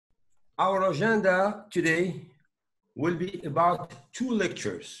Our agenda today will be about two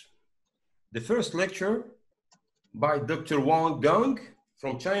lectures. The first lecture by Dr. Wang Gang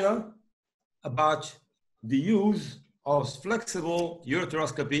from China about the use of flexible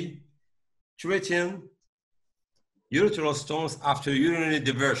ureteroscopy treating ureteral stones after urinary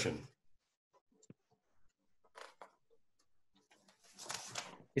diversion.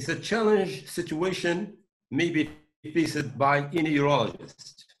 It's a challenge situation maybe faced by any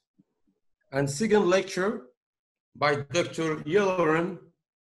urologist. And second lecture by Dr. Yildirim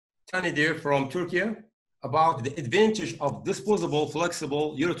Tanidir from Turkey about the advantage of disposable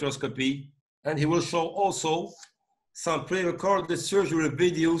flexible ureteroscopy, and he will show also some pre-recorded surgery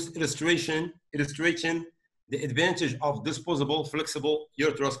videos illustrating the advantage of disposable flexible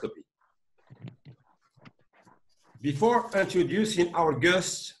ureteroscopy. Before introducing our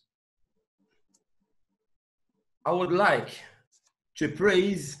guests, I would like to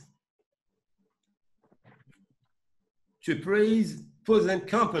praise Pusen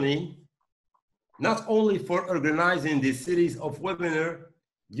company not only for organizing this series of webinars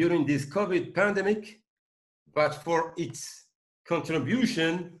during this COVID pandemic, but for its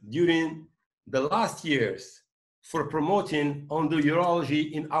contribution during the last years for promoting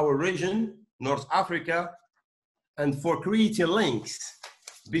endourology in our region, North Africa, and for creating links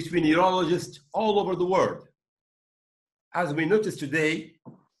between urologists all over the world. As we noticed today,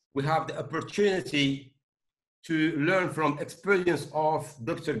 we have the opportunity to learn from experience of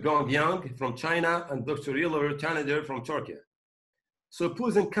Dr. Gang Yang from China and Dr. Yildirim Tanidir from Turkey. So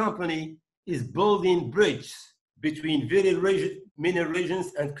Pusen company is building bridges between many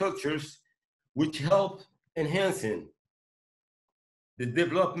regions and cultures which help enhancing the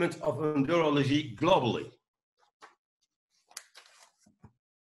development of endourology globally.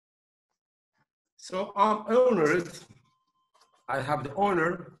 So I have the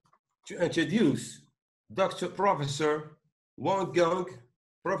honor to introduce Dr. Professor Wang Gang,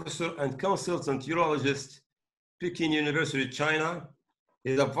 professor and consultant urologist, Peking University, China.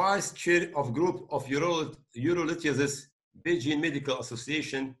 He is a vice chair of group of urolithiasis, Beijing Medical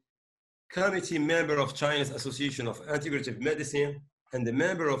Association, committee member of China's Association of Integrative Medicine, and the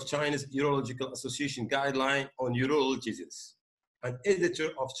member of China's Urological Association Guideline on Urolithiasis, and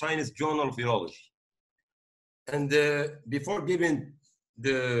editor of China's Journal of Urology. And before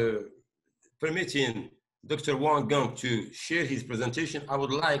permitting Dr. Wang Gang to share his presentation, I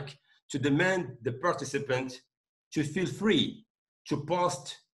would like to demand the participant to feel free to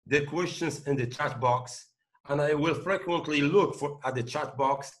post their questions in the chat box, and I will frequently look at the chat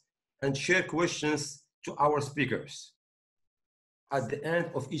box and share questions to our speakers at the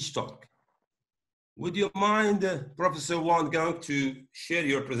end of each talk. Would you mind, Professor Wang Gang, to share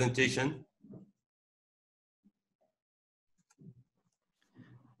your presentation?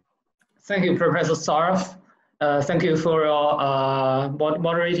 Thank you, Professor Sarf. Thank you for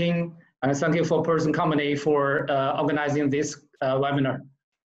moderating, and thank you for Pusen company for organizing this webinar.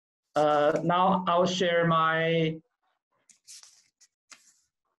 Now I'll share my,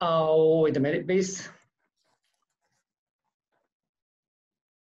 wait a minute, please.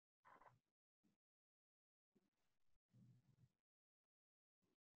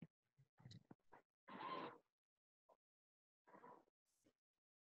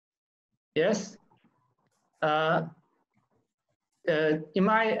 Yes. In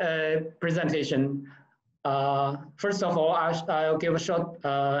my presentation, first of all, I'll give a short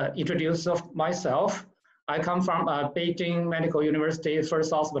introduction of myself. I come from Beijing Medical University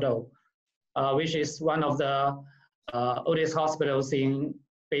FURS Hospital, which is one of the oldest hospitals in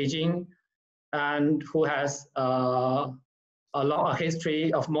Beijing, and who has a long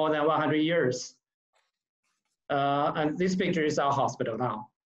history of more than 100 years. And this picture is our hospital now.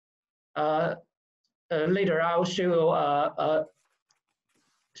 Later, I'll show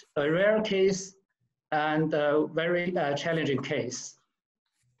a rare case and a very challenging case.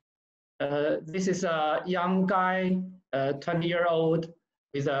 This is a young guy, 20-year-old,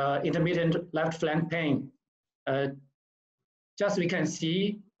 with intermittent left flank pain. Just we can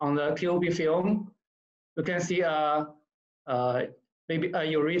see on the QB film, you can see maybe a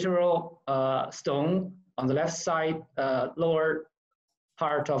ureteral stone on the left side, lower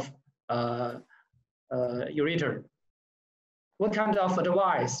part of ureter. What kind of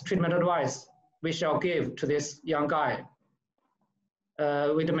advice, treatment advice, we shall give to this young guy?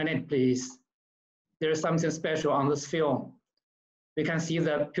 Wait a minute, please. There is something special on this film. We can see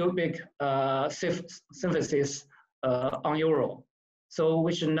the pubic symphysis on uro. So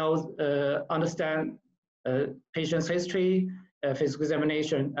we should know, understand patient's history, physical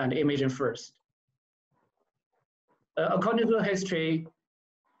examination, and imaging first. According to the history,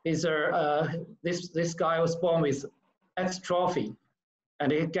 this guy was born with extrophy,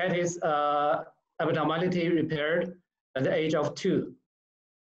 and he get his abnormality repaired at the age of 2.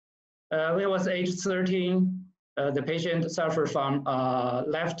 When he was age 13, the patient suffered from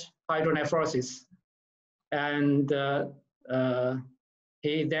left hydronephrosis, and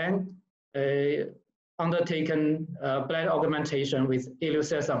he then undertaken blood augmentation with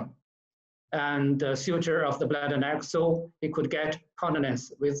ileocecum and suture of the bladder neck so he could get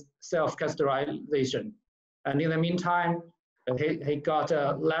continence with self-catheterization. And in the meantime, he got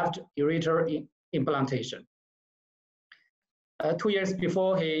a left ureter implantation. 2 years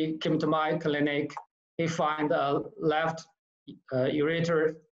before he came to my clinic, he found a left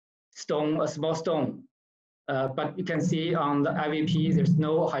ureter stone, a small stone. But you can see on the IVP, there's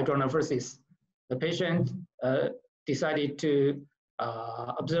no hydronephrosis. The patient decided to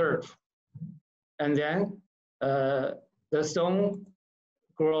observe. And then the stone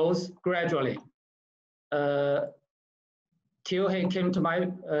grows gradually. Till he came to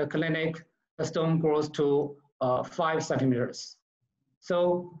my clinic, the stone grows to 5 centimeters.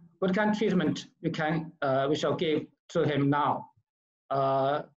 So what kind of treatment we shall give to him now?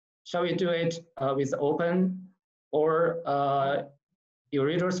 Shall we do it with open or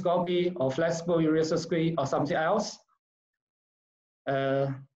ureteroscopy or flexible ureteroscopy or something else?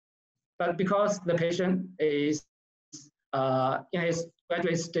 But because the patient is in his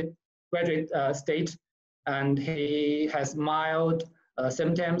graduate state and he has mild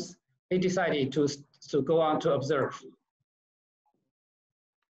symptoms, he decided to go on to observe.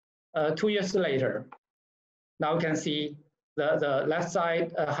 2 years later, now you can see the left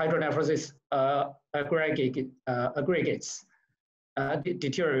side hydronephrosis aggregates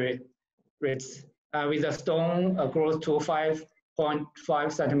deteriorates with the stone grows to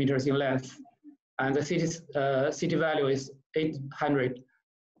 5.5 centimeters in length, and the CT value is 800.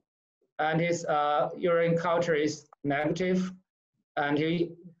 And his urine culture is negative, and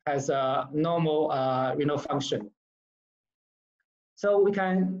he has a normal renal function. So we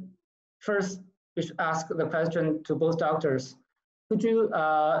can first ask the question to both doctors. Could you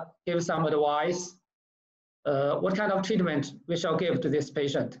give some advice? What kind of treatment we shall give to this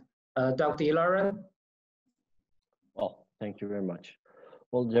patient? Dr. Ilaran? Well, thank you very much.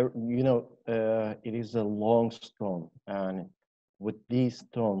 Well, it is a long stone, and with these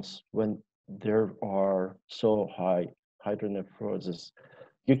stones, when there are so high hydronephrosis,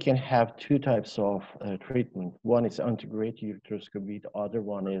 you can have 2 types of treatment. One is antegrade ureteroscopy, the other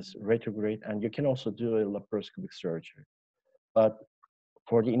one is retrograde, and you can also do a laparoscopic surgery. But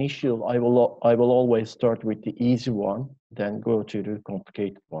for the initial, I will always start with the easy one, then go to the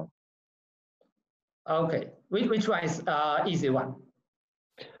complicated one. Okay, which one is easy one?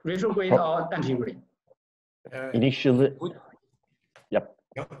 Retrograde or antegrade? Initially, yep.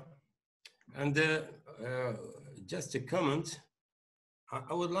 And just a comment,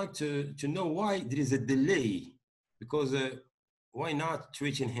 I would like to know why there is a delay, because why not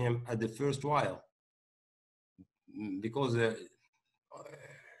treating him at the first while? Because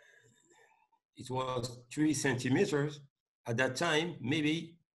it was 3 centimeters at that time.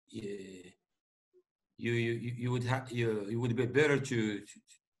 Maybe you would be better to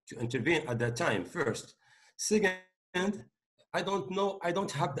intervene at that time first. Second, I don't know. I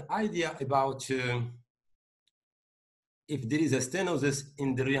don't have the idea about if there is a stenosis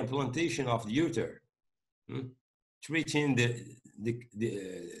in the reimplantation of the ureter. Treating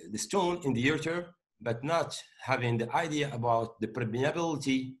the stone in the ureter, but not having the idea about the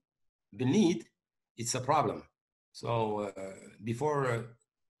permeability beneath, it's a problem. So before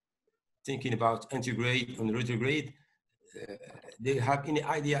thinking about antegrade and retrograde, do you have any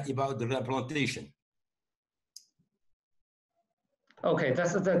idea about the reimplantation? Okay,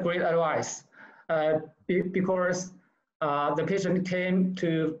 that's a great advice. Because the patient came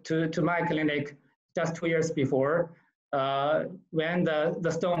to my clinic just 2 years before, when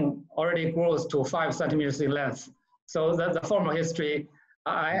the stone already grows to 5 centimeters in length. So the formal history,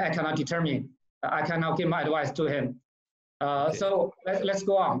 I cannot determine. I cannot give my advice to him. Okay. So let's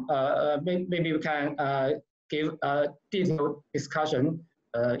go on. Maybe we can give a detailed discussion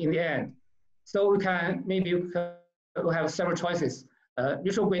in the end. So we can we'll have several choices.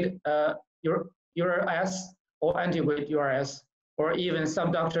 Retrograde URS or antegrade URS, or even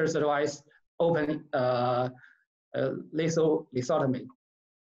some doctors advise open lithotomy.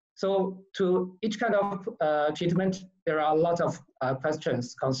 So to each kind of treatment, there are a lot of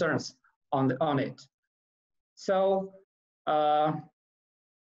questions, concerns on it. So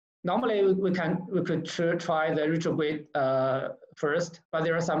normally we could try the retrograde first, but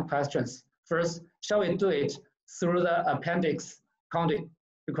there are some questions. First, shall we do it through the appendix conduit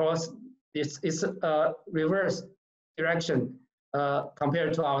because it's a reverse direction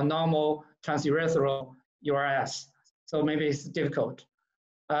compared to our normal transurethral URS. So maybe it's difficult.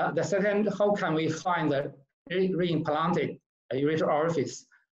 The second, how can we find the reimplanted ureter orifice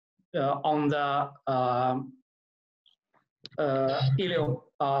on the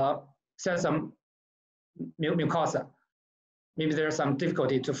ileocecum mucosa? Maybe there's some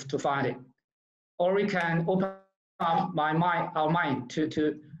difficulty to find it. Or we can open up our mind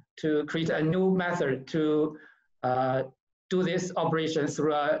to create a new method to do this operation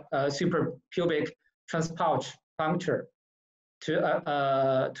through a suprapubic transpouch puncture to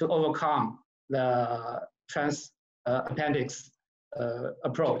overcome the trans appendix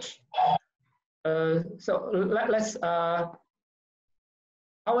approach. So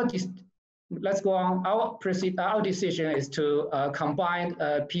let's go on. Our decision is to combine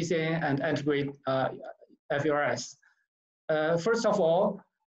PCN and integrate fURS. First of all,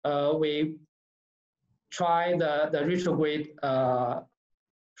 we try the retrograde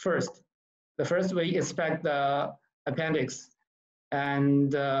first. The first we inspect the appendix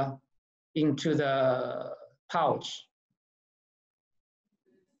and into the pouch.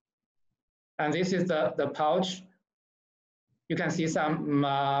 And this is the pouch. You can see some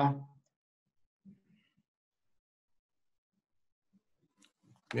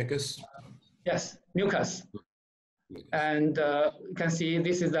mucus. Yes, mucus. And you can see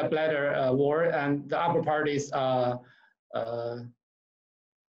this is the bladder wall, and the upper part is the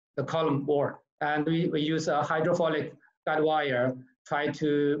column wall. And we use a hydrophilic guide wire, try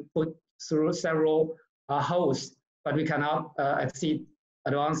to put through several holes, but we cannot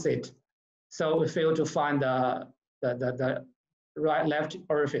advance it. So we fail to find the left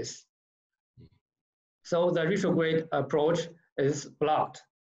orifice. So the retrograde approach is blocked.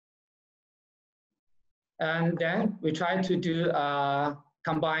 And then we try to do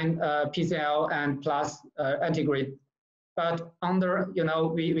combine PCL and plus integrate. But under,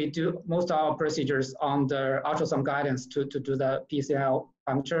 we do most of our procedures on the ultrasound guidance to do the PCL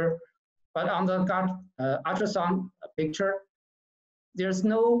puncture. But on the ultrasound picture, there's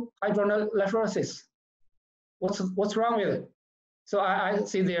no hydronephrosis. What's wrong with it? So I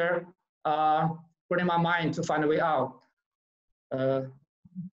sit there putting my mind to find a way out.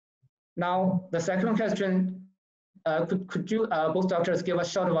 Now, the second question, could you both doctors give a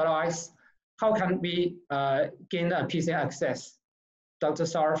short advice? How can we gain a PCN access? Dr.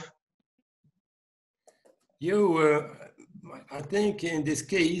 Sarf? I think in this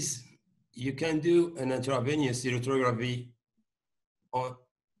case, you can do an intravenous ureterography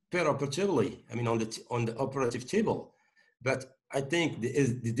perioperatively, on the operative table. But I think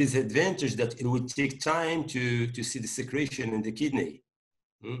the disadvantage that it would take time to see the secretion in the kidney.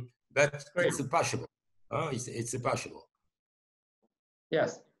 But great. It's possible. It's possible.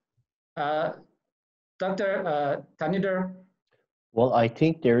 Yes. Dr. Taniter? Well, I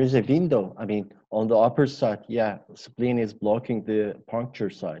think there is a window. On the upper side, yeah, spleen is blocking the puncture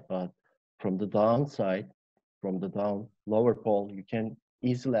side, but from the down side, from the down lower pole, you can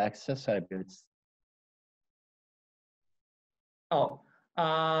easily access habits. Oh,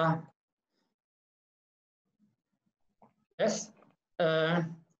 yes.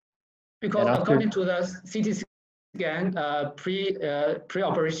 Because according to the CT scan,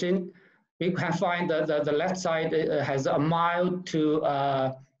 pre-operation, we can find that the left side has a mild to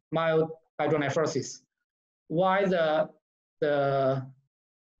mild hydronephrosis. Why the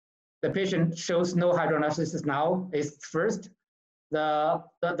patient shows no hydronephrosis now is first, the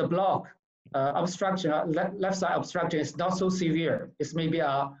block obstruction, left side obstruction is not so severe. It's maybe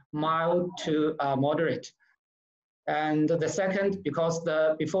a mild to moderate. And the second, because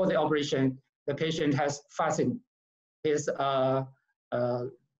before the operation, the patient has fasting, is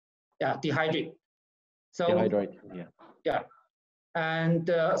dehydrated. So dehydrated, yeah. Yeah, and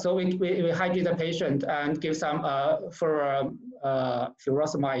so we hydrate the patient and give some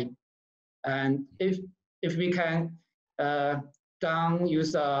furosemide, and if we can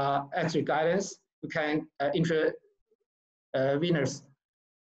use X-ray guidance, we can intravenous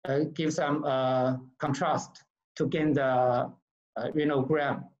give some contrast to gain the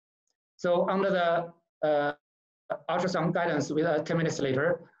renogram. So under the ultrasound guidance with 10 minutes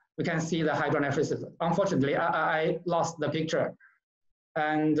later, we can see the hydronephrosis. Unfortunately, I lost the picture.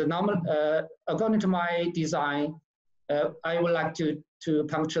 And according to my design, I would like to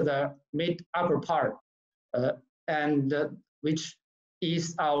puncture the mid-upper part, and which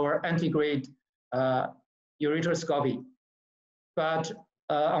is our antegrade ureteroscopy. But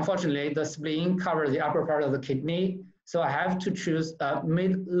unfortunately, the spleen covers the upper part of the kidney, so I have to choose a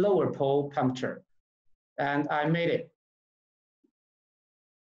mid-lower pole puncture, and I made it.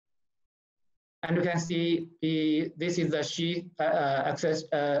 And you can see this is the sheath access.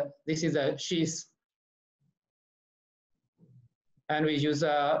 This is the sheath, and we use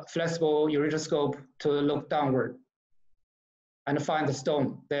a flexible ureteroscope to look downward and find the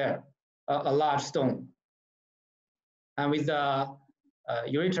stone there, a large stone, and with the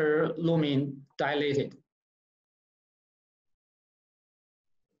ureter lumen dilated.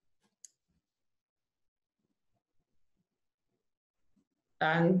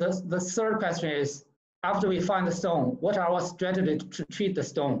 And the third question is, after we find the stone, what are our strategies to treat the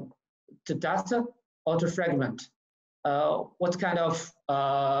stone? To dust or to fragment? What kind of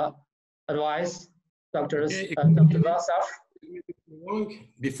advice, Dr. Vasav?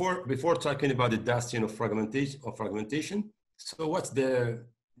 Before talking about the dusting or fragmentation, so what's the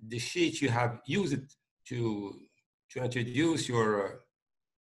sheet you have used to introduce your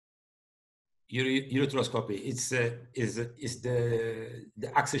ureteroscopy? It's is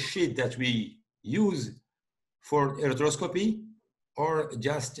the access sheet that we use for ureteroscopy, or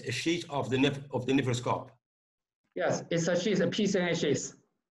just a sheet of the nephroscope? Yes, it's a sheet, a PCNA sheet,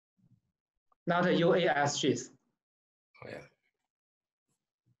 not a UAS sheet. Oh, yeah.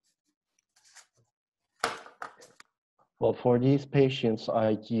 Well, for these patients,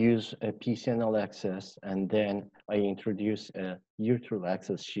 I use a PCNL access, and then I introduce a ureteral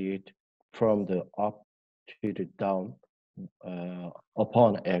access sheet from the up to the down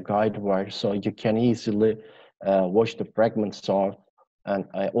upon a guide wire, so you can easily wash the fragments off. And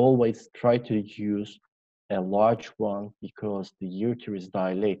I always try to use a large one because the ureter is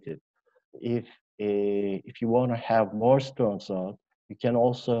dilated. If you want to have more stones out, you can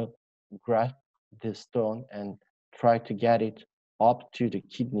also grasp the stone and try to get it up to the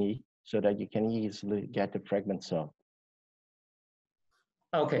kidney so that you can easily get the fragments out.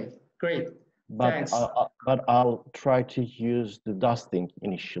 Okay, great. But Thanks. But I'll try to use the dusting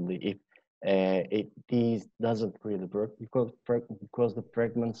initially if these doesn't really work, because the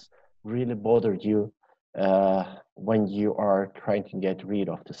fragments really bother you when you are trying to get rid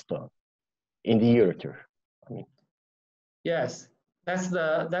of the stone in the ureter. I mean. Yes, that's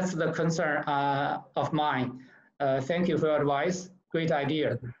the concern of mine. Thank you for your advice. Great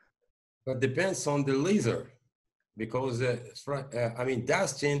idea. But depends on the laser, because I mean,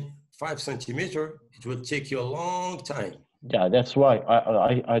 dusting 5 centimeters, it will take you a long time. Yeah, that's why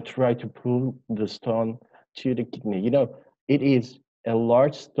I try to pull the stone to the kidney. You know, it is a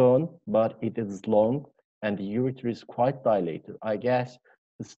large stone, but it is long, and the ureter is quite dilated. I guess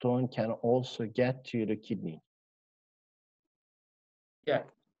the stone can also get to the kidney. Yeah.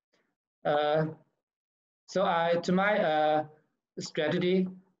 So to my strategy,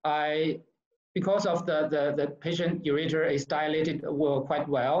 because of the patient ureter is dilated quite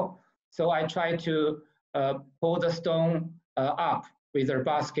well, so I try to pull the stone up with a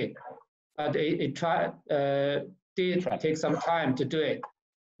basket, but it did take some time to do it.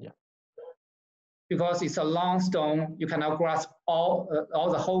 Yeah. Because it's a long stone, you cannot grasp all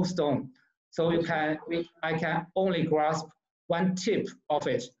the whole stone. So I can only grasp one tip of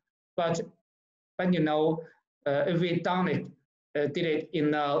it. But you know, if we did it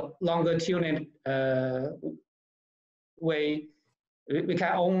in a longitudinal way, we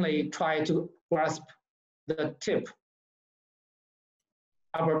can only try to grasp the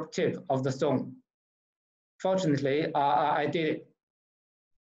upper tip of the stone. Fortunately, I did it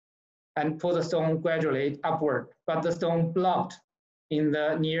and pull the stone gradually upward, but the stone blocked in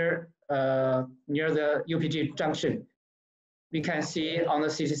the near the UPG junction. We can see on the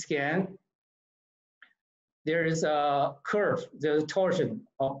CT scan, there is a curve, there's a torsion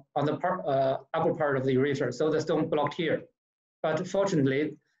on the upper part of the ureter, so the stone blocked here. But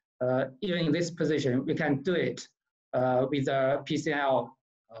fortunately, even in this position, we can do it with a PCNL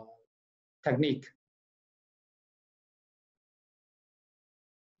technique.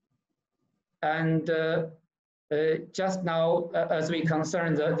 And just now, as we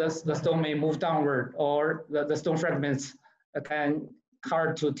concerned, the stone may move downward, or the stone fragments can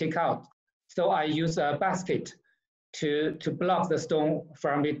hard to take out. So I use a basket to block the stone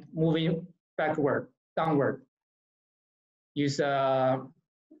from it moving downward. Use a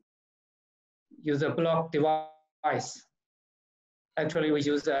block device. Actually, we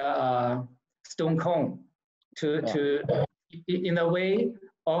use a stone cone in the way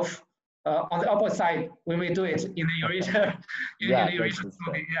of on the opposite side when we do it in the ureter. Yeah.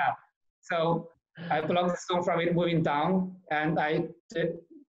 So I block the stone from it moving down, and I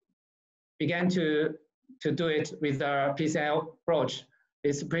began to do it with the PCNL approach.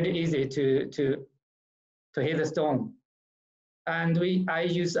 It's pretty easy to hit the stone. And I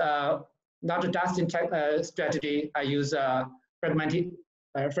use not a dusting strategy. I use fragmentation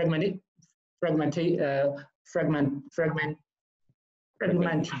fermentation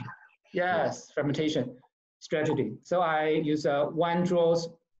strategy. So I use 1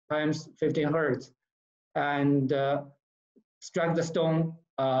 joules times 15 hertz and strike the stone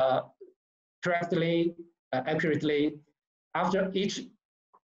correctly, accurately. After each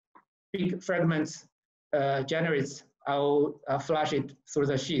big fragment generates, I'll flush it through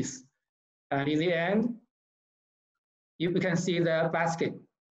the sheath. And in the end, you can see the basket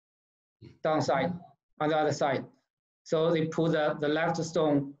downside on the other side. So they put the left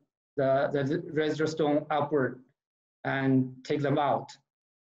stone, the residual stone upward and take them out.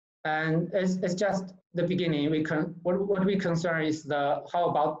 And it's just the beginning. What we concern is how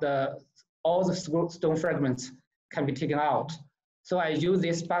about all the stone fragments can be taken out. So I use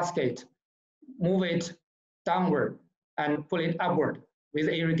this basket, move it downward and pull it upward with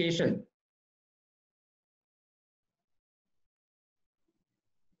irrigation.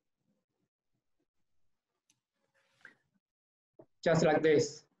 Just like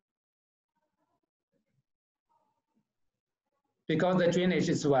this. Because the drainage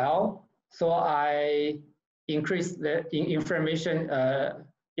is well, so I increase the information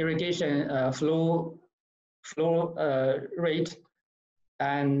irrigation flow rate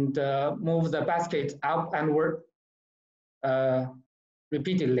and move the basket up and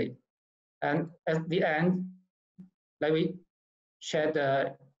repeatedly. And at the end, let me check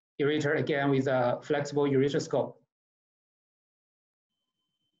the aerator again with a flexible aerator scope.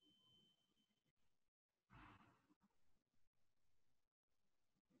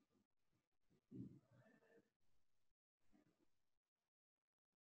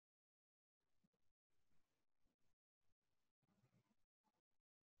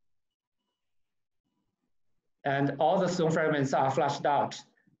 And all the stone fragments are flushed out.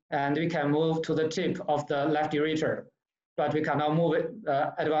 And we can move to the tip of the left aerator, but we cannot move it,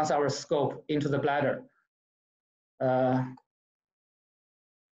 advance our scope into the bladder.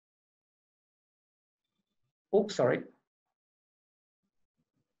 Oops, sorry.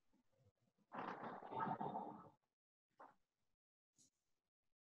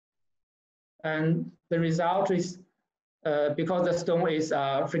 And the result is, because the stone is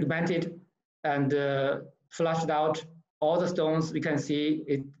fragmented and flushed out, all the stones we can see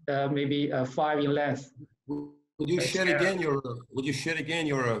it maybe 5 in length. Would you share again your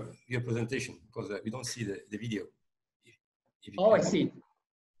presentation, because we don't see the video? Oh, I see.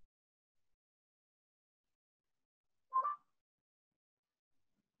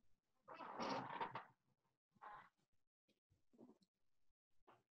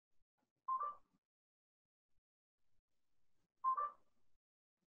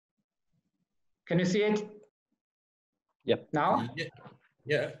 Can you see it? Yep. Now?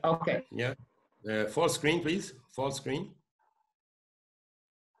 Yeah. Okay. Yeah. Full screen, please. Full screen.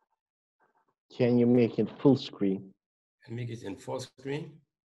 Can you make it full screen? And make it in full screen.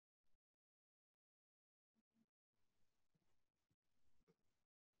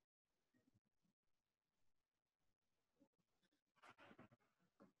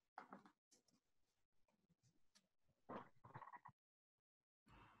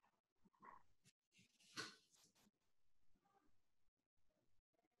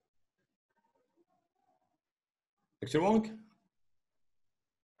 Dr. Wong?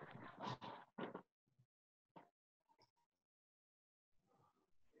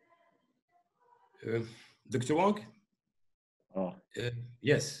 Dr. Wong? Oh.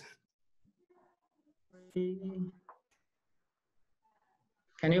 Yes. Can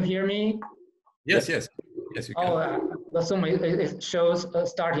you hear me? Yes, yes. Yes, you can. Oh, the Zoom, it shows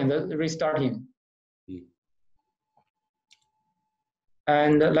starting, the restarting.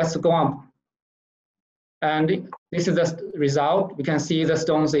 And let's go on. And this is the result. We can see the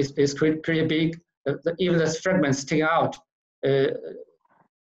stones is pretty big. Even the fragments taken out,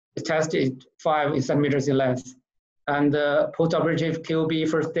 tested 5 centimeters in length. And the postoperative QB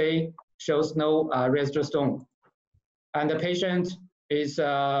first day shows no residual stone. And the patient is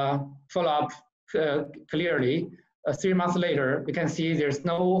follow-up clearly. 3 months later, we can see there's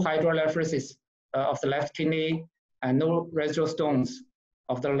no hydrolephasis of the left kidney and no residual stones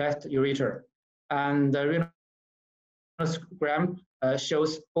of the left ureter. And the renogram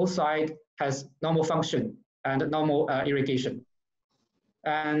shows both sides has normal function and normal irrigation.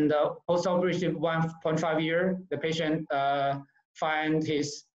 And post-operative 1.5 year, the patient find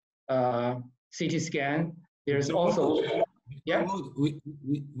his CT scan. There's also, yeah.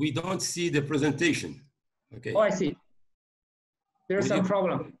 We don't see the presentation. Okay. Oh, I see. There's some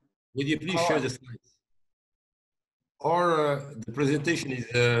problem. Would you please share the slides? Or the presentation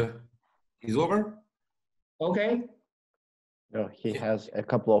is over? Okay. No, he has a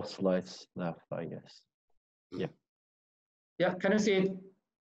couple of slides left, I guess. Yeah. Yeah, can you see it?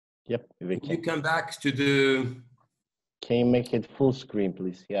 Yep, we You can. come back to the. Can you make it full screen,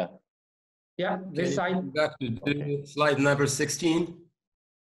 please? Yeah. Yeah, Can this you side. come back to the Okay. slide number 16?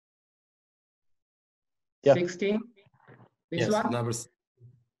 Yeah. 16. This Yes, one. number.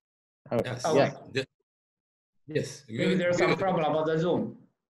 Okay. Yes. Yeah. Yes. Maybe there's some Good. problem about the Zoom.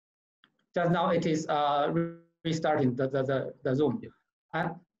 Just now it is restarting the Zoom.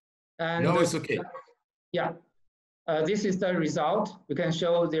 And No, it's okay. Yeah, this is the result. We can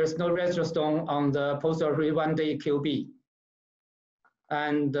show there's no residual stone on the post-operative 1-day QB.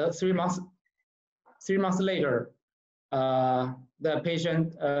 And 3 months later, the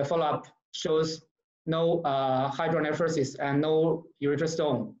patient follow-up shows no hydronephrosis and no urethral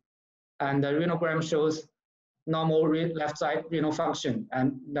stone. And the renogram shows normal left side renal function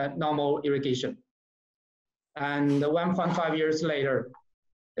and normal irrigation. And 1.5 years later,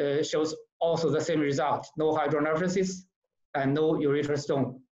 shows also the same result, no hydronephrosis and no urethral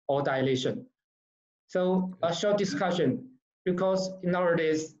stone or dilation. So a short discussion, because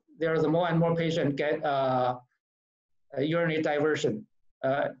nowadays there's more and more patients get urinary diversion,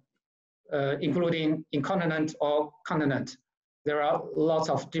 including incontinent or continent. There are lots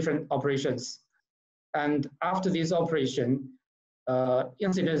of different operations. And after this operation,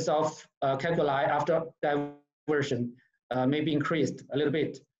 incidence of calculi after diversion may be increased a little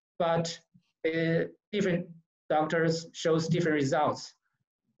bit, but different doctors shows different results.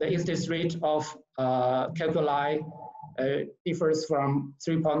 The incidence rate of calculi differs from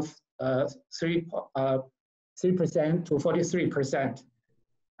 3.3% to 43%.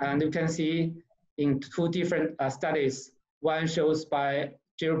 And you can see in two different studies, one shows by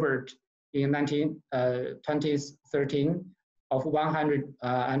Gilbert in 2013 of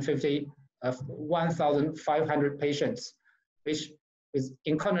 1,500 patients, which is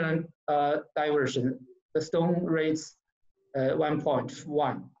incontinent diversion. The stone rates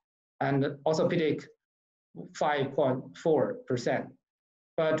 1.1 and orthopedic 5.4%.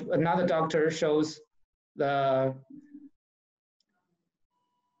 But another doctor shows the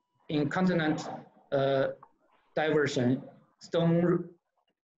incontinent diversion stone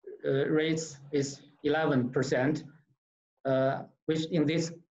rates is 11%, which in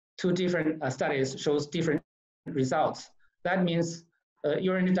these two different studies shows different results. That means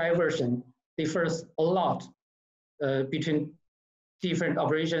urinary diversion differs a lot between different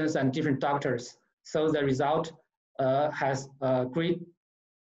operations and different doctors. So the result has great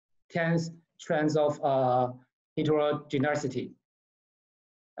trends of heterogeneity.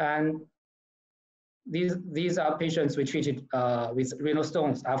 And these are patients we treated with renal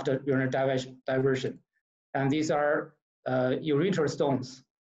stones after urinary diversion. And these are urethral stones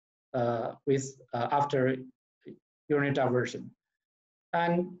after urinary diversion.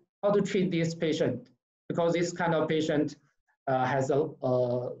 And how to treat this patient? Because this kind of patient has a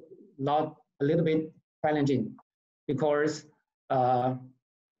little bit challenging, because the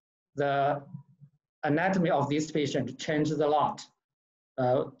anatomy of this patient changes a lot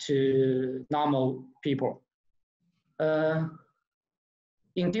to normal people.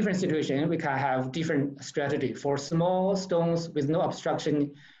 In different situations, we can have different strategy. For small stones with no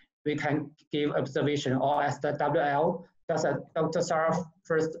obstruction, we can give observation or SWL, just as Dr. Saraf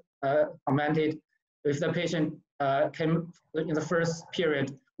first commented. If the patient came in the first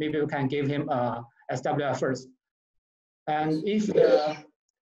period, maybe we can give him SWL first. And if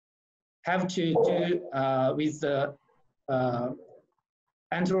have to do with the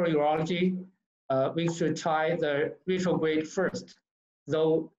enterourology, we should try the retrograde first,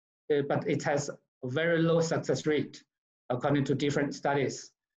 though, but it has a very low success rate according to different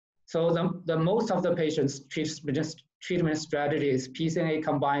studies. So the most of the patients treatment strategy is PCNA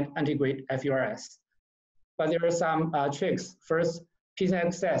combined antegrade fURS. But there are some tricks. First, PCNA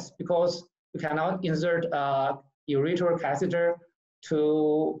access, because we cannot insert a urethral catheter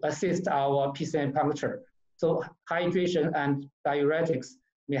to assist our PCNA puncture. So hydration and diuretics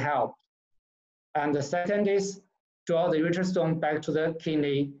may help. And the second is draw the urethral stone back to the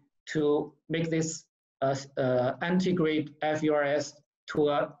kidney to make this antegrade fURS to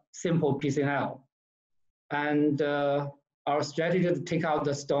a simple PCNL. And our strategy to take out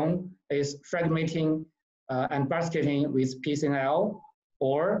the stone is fragmenting and basketing with PCNL,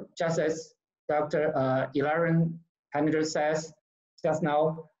 or just as Dr. Ilaren Hamilton says just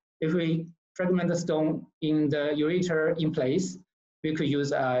now, if we fragment the stone in the ureter in place, we could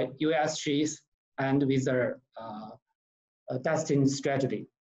use US sheath and with a testing strategy.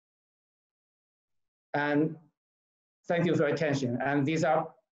 And thank you for your attention. And these are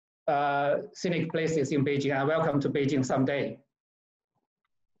scenic places in Beijing, and welcome to Beijing someday.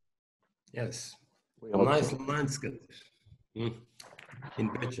 Yes, We a hope nice so. landscape in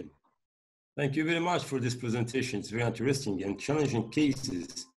Beijing. Thank you very much for this presentation. It's very interesting and challenging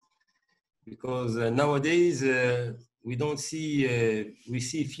cases, because nowadays we don't see, we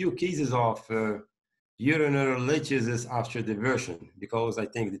see few cases of urinary leachases after diversion, because I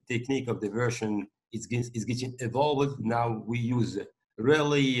think the technique of diversion is getting evolved. Now we use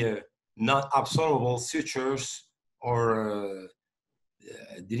really not absorbable sutures, or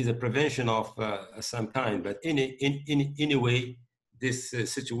there is a prevention of some kind, but anyway, this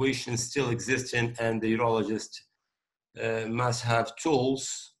situation still existing, and the urologist must have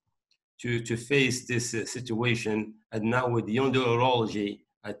tools to face this situation. And now with the urology,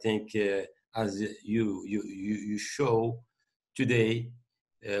 I think as you show today,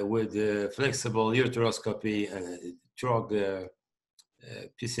 with flexible ureteroscopy and drug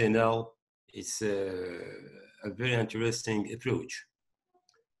PCNL, it's a very interesting approach.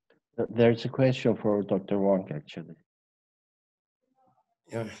 There's a question for Dr. Wong, actually.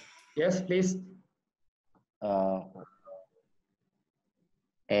 Yeah. Yes, please.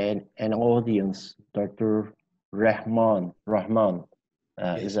 And an audience, Dr. Rahman,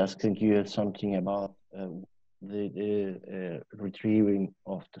 Yes. is asking you something about the retrieving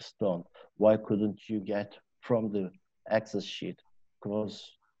of the stone. Why couldn't you get from the access sheet?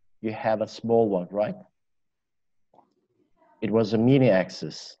 Because you have a small one, right? It was a mini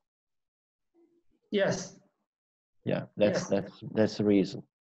access. Yes. Yeah, that's the reason.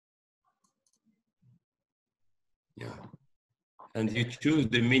 Yeah, and you choose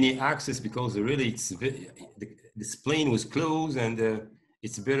the mini access because really it's this plane was closed, and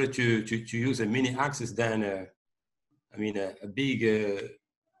it's better to use a mini access than I mean a big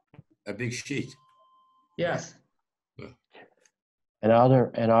sheet. Yes.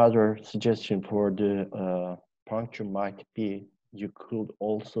 Another suggestion for the puncture might be you could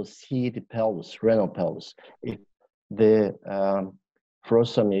also see the pelvis, renal pelvis. If the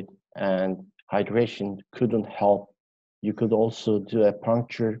furosemide and hydration couldn't help, you could also do a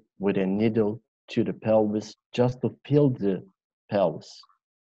puncture with a needle to the pelvis just to feel the pelvis,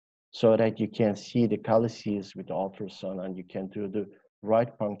 so that you can see the calyces with ultrasound, and you can do the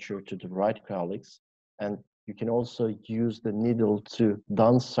right puncture to the right calyx, and you can also use the needle to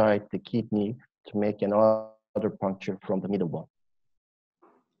downside the kidney to make another puncture from the middle one.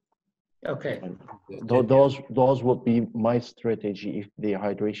 Okay. Those would be my strategy if the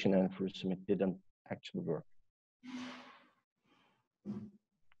hydration and furosemide didn't actually work.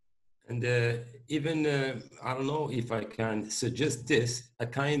 And even I don't know if I can suggest this, a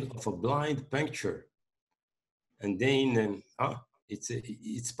kind of a blind puncture, and then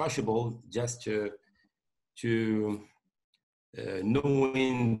it's possible just to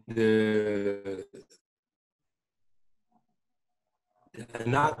knowing the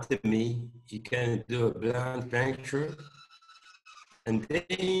anatomy, you can do a blind puncture and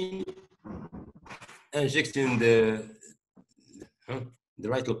then injecting the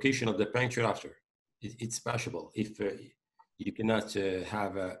right location of the puncture after. It's possible if you cannot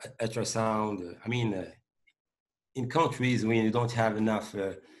have an ultrasound. I mean, in countries when you don't have enough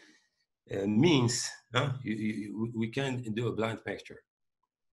means, we can do a blind puncture.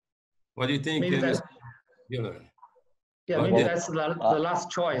 What do you think, Mr. Bueller? Yeah, maybe that's the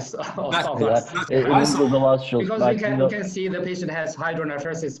last choice of us. It is the last choice. Because we can see the patient has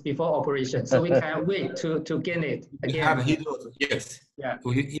hydronephrosis before operation, so we can wait to gain it again. Yes. Yeah.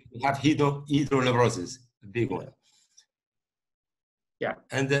 We have hydronephrosis, a big one. Yeah.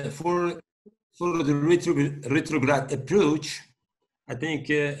 And for the retrograde approach, I think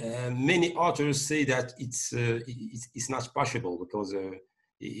many authors say that it's not possible, because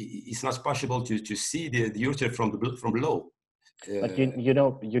it's not possible to see the ureter from below. But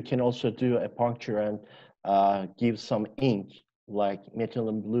you can also do a puncture and give some ink, like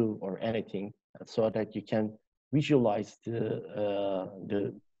methylene blue or anything, so that you can visualize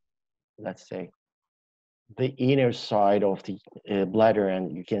the let's say the inner side of the bladder,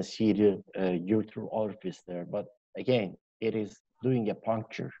 and you can see the ureteral orifice there. But again, it is doing a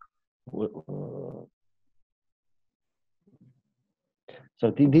puncture. So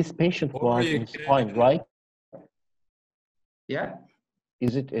this patient was in spine, right? Yeah.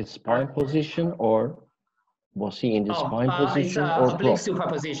 Is it a spine position, or was he in the spine position it's or oblique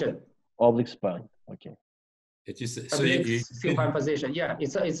superposition? Oblique spine. Okay. It is so oblique supine position. Yeah,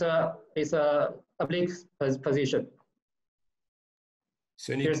 it's a oblique position.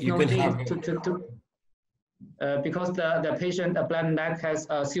 So There's no need to because the patient bladder neck has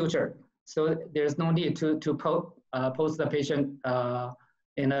a suture, so there's no need to pose the patient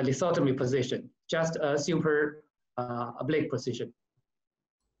in a lithotomy position, just a super oblique position.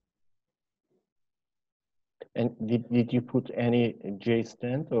 And did you put any J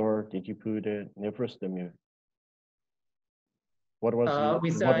stent or did you put a nephrostomy? What was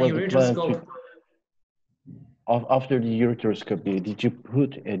With what was the plan ureteroscope. After the ureteroscopy? Did you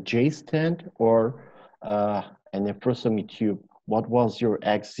put a J stent or a nephrostomy tube? What was your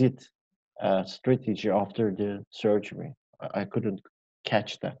exit strategy after the surgery? I couldn't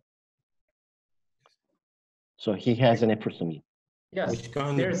catch that. So he has a nephrostomy. Yes, Which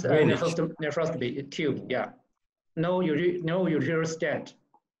kind there's of a drainage? nephrostomy tube. Yeah, no uterine stent.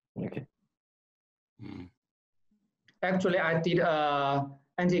 Okay. Actually, I did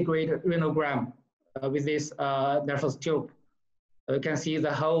antegrade renogram with this nephros tube. You can see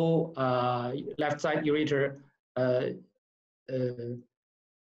the whole left side ureter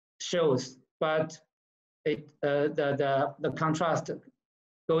shows, but the contrast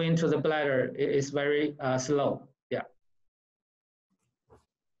going to the bladder is very slow. Yeah.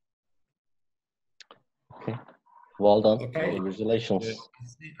 Okay. Well done. Okay. Congratulations.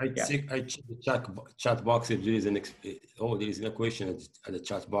 I check the chat box if there is there is no question at the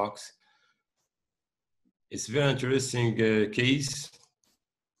chat box. It's a very interesting case.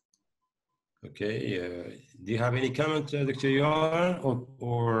 Okay. Do you have any comment, Dr. Yar,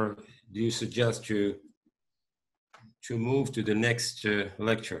 or do you suggest to move to the next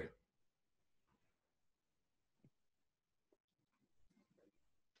lecture?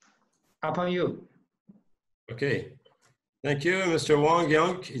 Upon you. Okay. Thank you, Mr. Wang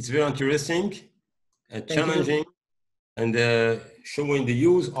Yang. It's very interesting and challenging, and showing the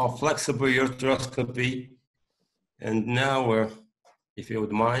use of flexible ureteroscopy. And now, if you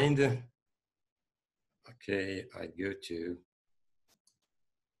would mind, okay, I go to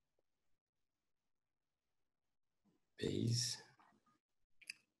base.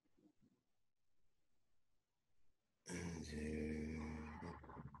 And,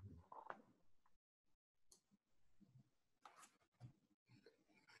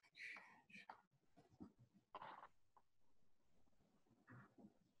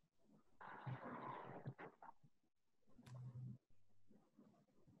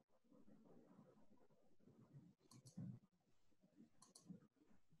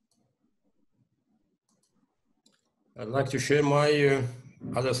 I'd like to share my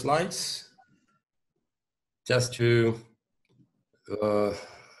other slides just to,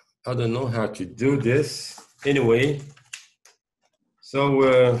 I don't know how to do this anyway.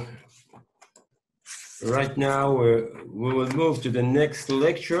 So right now we will move to the next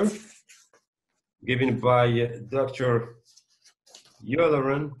lecture given by Dr.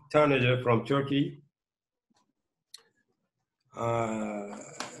 Yıldırım Tanrıcı from Turkey.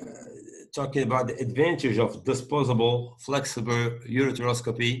 Talking about the advantage of disposable flexible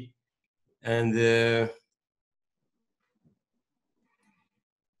ureteroscopy, and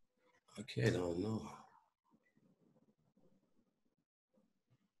okay, I don't know.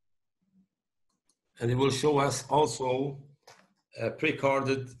 And it will show us also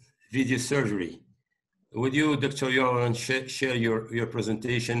pre-carded video surgery. Would you, Dr. Yoran, share your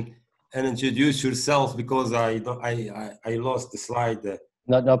presentation and introduce yourself, because I lost the slide.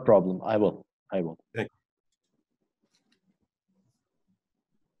 No problem. I will. Thank you.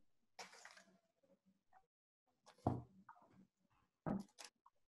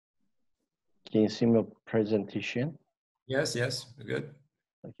 Can you see my presentation? Yes, good.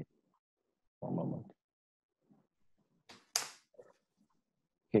 Okay. One moment.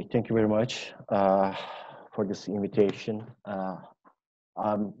 Okay, thank you very much for this invitation.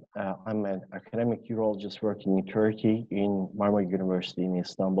 I'm an academic urologist working in Turkey in Marmara University in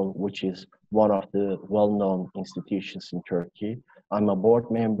Istanbul, which is one of the well-known institutions in Turkey. I'm a board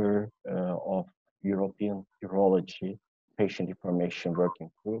member of European Urology Patient Information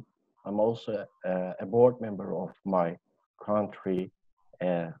Working Group. I'm also a board member of my country,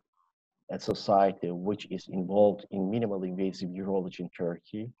 a society which is involved in minimal invasive urology in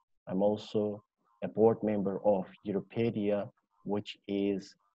Turkey. I'm also a board member of Europedia, which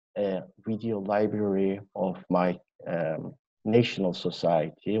is a video library of my national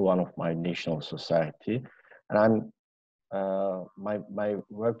society, one of my national society. And I'm my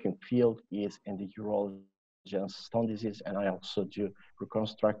working field is in the urology and stone disease, and I also do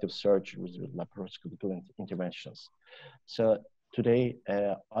reconstructive surgery with laparoscopical interventions. So today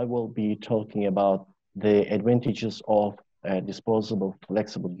I will be talking about the advantages of disposable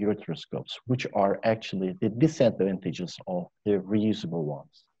flexible ureteroscopes, which are actually the disadvantages of the reusable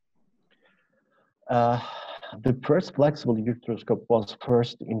ones. The first flexible ureteroscope was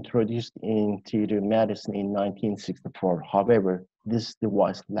first introduced into the medicine in 1964. However, this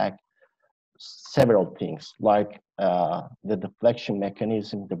device lacked several things like the deflection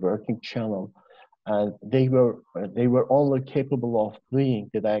mechanism, the working channel, and they were only capable of doing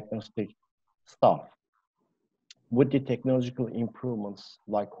the diagnostic stuff. With the technological improvements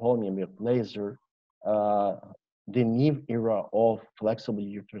like holmium with laser, uh, the new era of flexible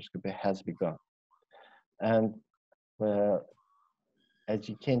ureteroscopy has begun. And uh, as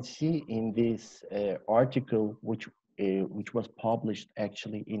you can see in this article, which was published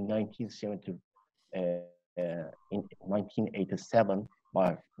actually in 1970, in 1987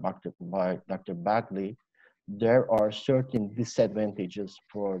 by Dr. Bagley, there are certain disadvantages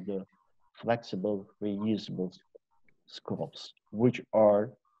for the flexible reusable scopes, which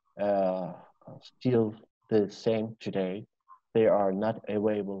are uh, still the same today. They are not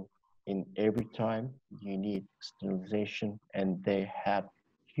available in every time. You need sterilization, and they have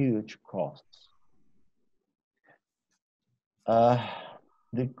huge costs. Uh,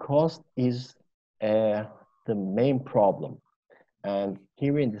 the cost is the main problem. And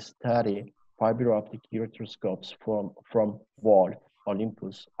here in the study, fiber optic ureteroscopes from Wolf,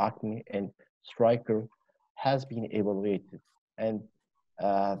 Olympus, Acme, and Stryker has been evaluated. And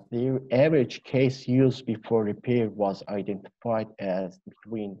their average case used before repair was identified as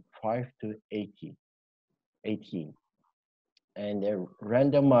between 5 to 18. And a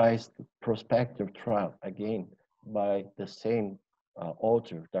randomized prospective trial, again, by the same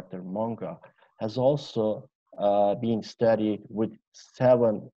author, Dr. Monga, has also been studied with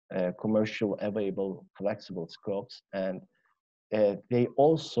 7 commercial available flexible scopes, and they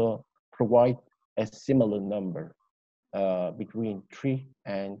also provide a similar number between 3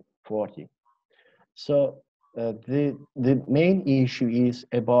 and 40. So the main issue is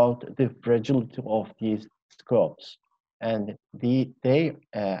about the fragility of these scopes, and uh,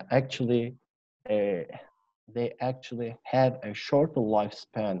 they actually have a shorter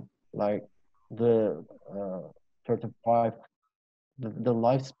lifespan, like the 35. The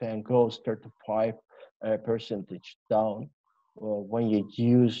lifespan goes 35 percentage down when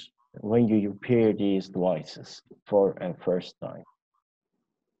you repair these devices for a first time.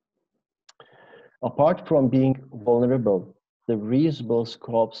 Apart from being vulnerable, the reusable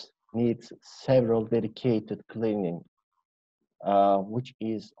scopes needs several dedicated cleaning, which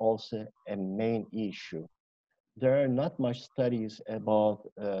is also a main issue. There are not much studies uh,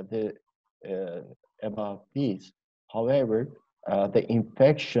 about these. However, the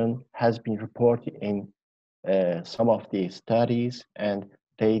infection has been reported in some of these studies, and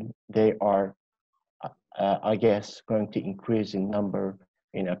they are, I guess, going to increase in number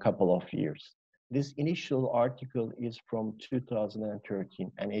in a couple of years. This initial article is from 2013,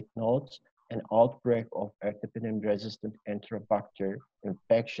 and it notes an outbreak of ertapenem-resistant Enterobacter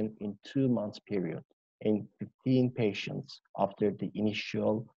infection in 2 months period in 15 patients after the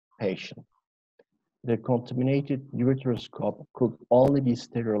initial patient. The contaminated ureteroscope could only be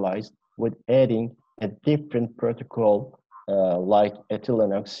sterilized with adding a different protocol like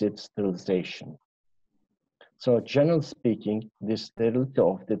ethylene oxide sterilization. So generally speaking, the sterility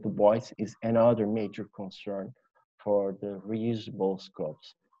of the device is another major concern for the reusable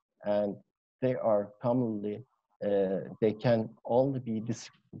scopes. And they are commonly, they can only be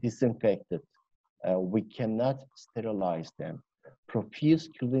disinfected. We cannot sterilize them. Profuse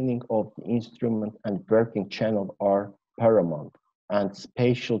cleaning of the instrument and working channel are paramount, and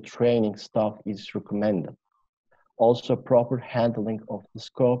spatial training staff is recommended. Also, proper handling of the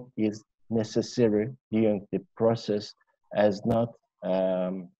scope is necessary during the process, as not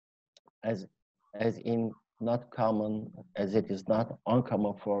as as in not common as it is not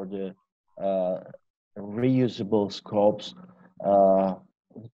uncommon for the uh, reusable scopes uh,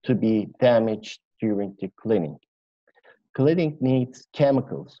 to be damaged during the cleaning. Cleaning needs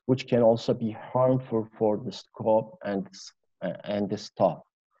chemicals, which can also be harmful for the scope and the staff.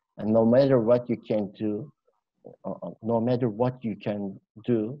 And no matter what you can do,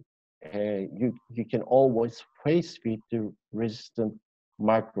 you can always face feed the resistant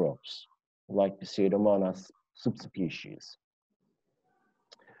microbes like the Pseudomonas subspecies.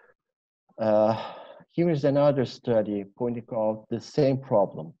 Here is another study pointing out the same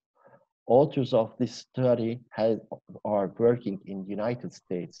problem. Authors of this study are working in the United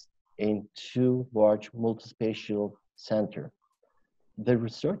States in 2 large multispatial centers. The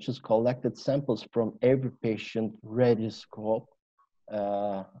researchers collected samples from every patient radioscope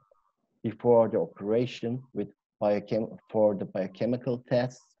before the operation for the biochemical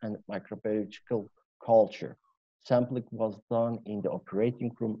tests and microbiological culture. Sampling was done in the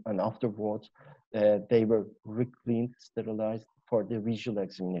operating room, and afterwards they were recleaned, sterilized for the visual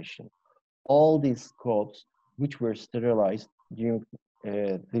examination. All these scopes, which were sterilized before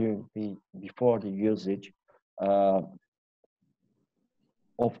the usage, uh,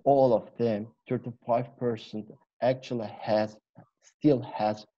 of all of them, 35% actually still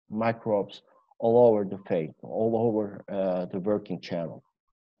has microbes all over the face, all over the working channel.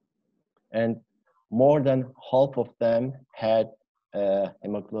 And more than half of them had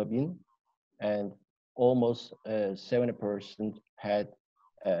hemoglobin, and almost 70% had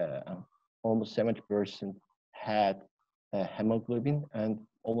almost 70% had hemoglobin, and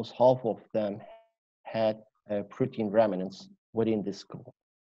almost half of them had protein remnants within this group.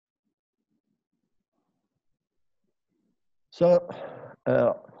 So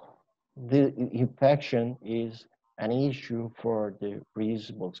the infection is an issue for the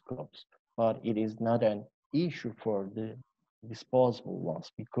reusable scopes, but it is not an issue for the disposable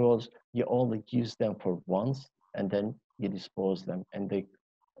ones, because you only use them for once and then you dispose them, and they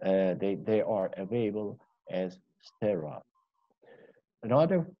are available as sterile.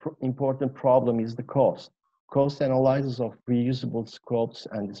 Another important problem is the cost. Cost analysis of reusable scopes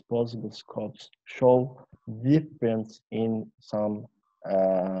and disposable scopes show difference in some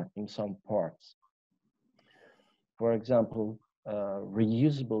parts. For example,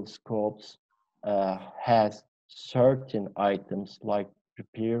 reusable scopes has certain items like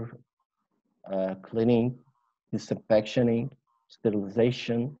repair, cleaning, disinfectioning,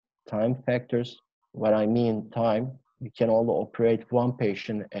 sterilization, time factors. When I mean time, you can only operate one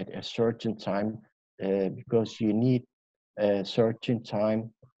patient at a certain time because you need a certain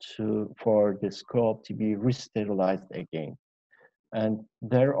time for the scope to be re-sterilized again. And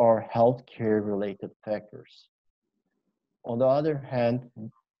there are healthcare related factors. On the other hand,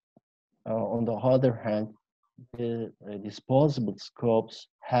 the disposable scopes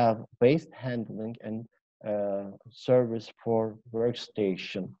have waste handling and service for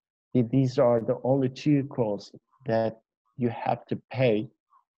workstation. These are the only two costs that you have to pay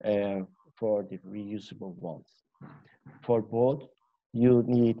for the reusable ones. For both, you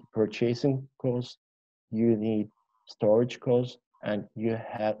need purchasing costs, you need storage costs, and you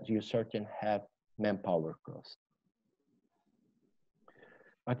certainly have manpower costs.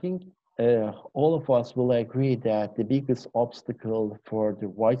 I think all of us will agree that the biggest obstacle for the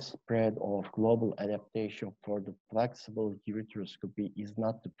widespread of global adaptation for the flexible ureteroscopy is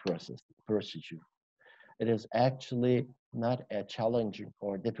not the procedure. It is actually not a challenging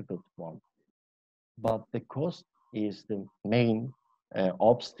or difficult one, but the cost is the main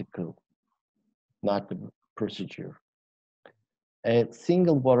obstacle, not the procedure. A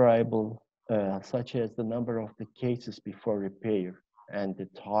single variable, such as the number of the cases before repair and the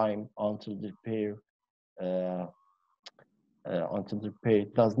time until the repair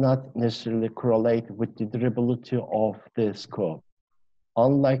does not necessarily correlate with the durability of the scope.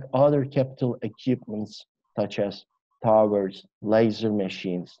 Unlike other capital equipments such as towers, laser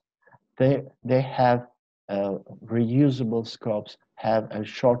machines, they have reusable scopes have a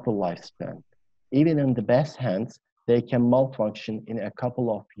shorter lifespan. Even in the best hands, they can malfunction in a couple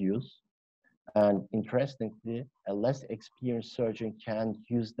of use. And interestingly, a less experienced surgeon can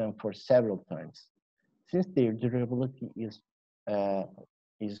use them for several times. Since their durability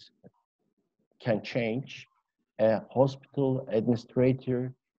can change, a hospital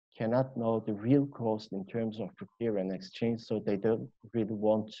administrator cannot know the real cost in terms of repair and exchange, so they don't really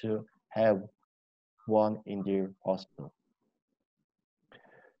want to have one in their hospital.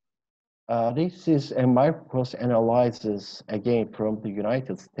 This is a micro-cost analysis, again, from the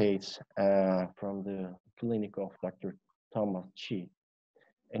United States, from the clinic of Dr. Thomas Chi.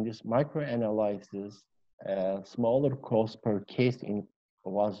 In this micro-analysis, smaller cost per case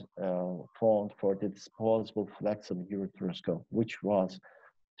was found for the disposable flexible ureteroscope, which was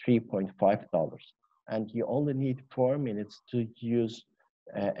 $3.5. And you only need 4 minutes to use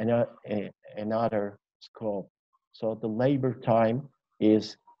another scope. So the labor time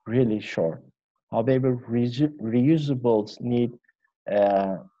is really short. However, reusables need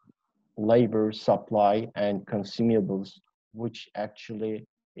labor, supply, and consumables, which actually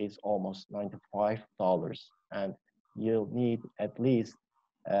is almost $95. And you'll need at least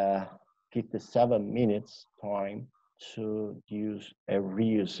 57 minutes time to use a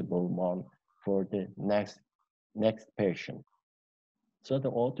reusable one for the next patient. So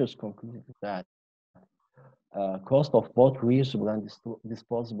the authors concluded that cost of both reusable and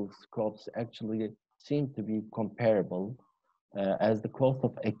disposable scopes actually seem to be comparable, as the cost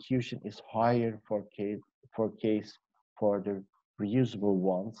of execution is higher for the reusable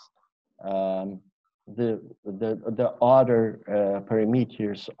ones. the other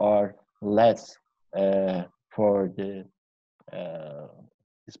parameters are less for the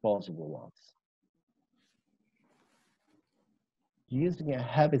disposable ones. Using a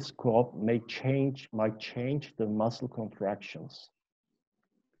habit scope might change the muscle contractions,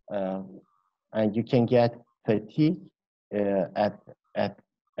 and you can get fatigue at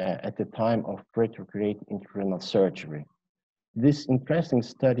the time of retrograde intrarenal surgery. This interesting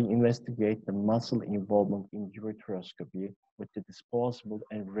study investigates the muscle involvement in ureteroscopy with the disposable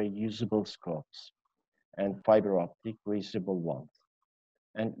and reusable scopes and fiber optic reusable ones.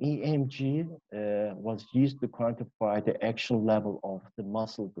 And EMG was used to quantify the action level of the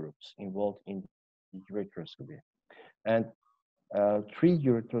muscle groups involved in the ureteroscopy. And 3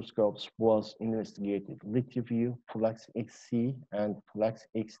 ureteroscopes was investigated: LithiView, Flex XC, and Flex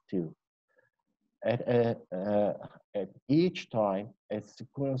X2. At each time, a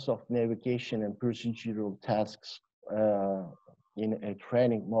sequence of navigation and procedural tasks in a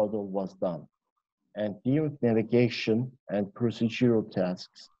training model was done. And during navigation and procedural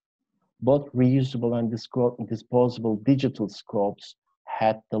tasks, both reusable and disposable digital scopes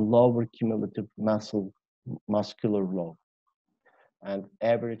had the lower cumulative muscular load and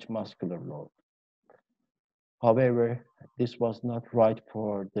average muscular load. However, this was not right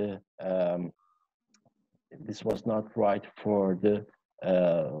for the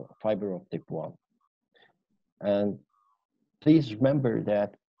fiber optic one. And please remember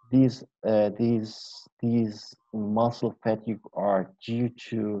that these muscle fatigue are due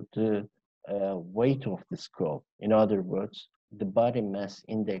to the weight of the scope. In other words, the body mass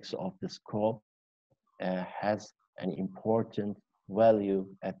index of the scope has an important value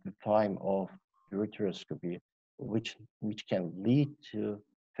at the time of ureteroscopy, which can lead to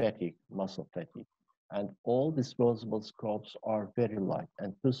fatigue, muscle fatigue. And all disposable scopes are very light,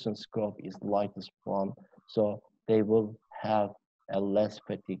 and Pusen scope is the lightest one, so they will have a less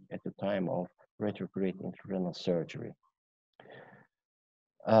fatigue at the time of retrograde intrarenal surgery.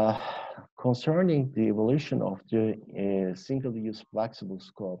 Concerning the evolution of the single-use flexible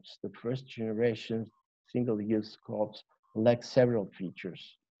scopes, the first generation single-use scopes lack several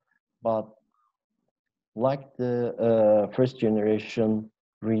features, but like the first generation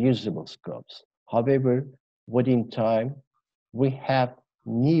reusable scopes. However, within time, we have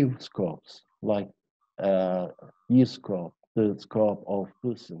new scopes like U-scope, the scope of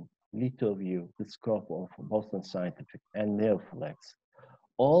Pusen, LithoView, the scope of Boston Scientific, and NeoFlex.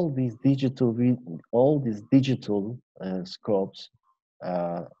 All these digital scopes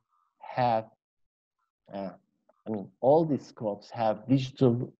have, all these scopes have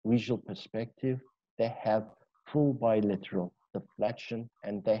digital visual perspective. They have full bilateral deflection,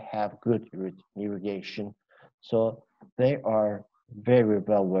 and they have good irrigation. So they are very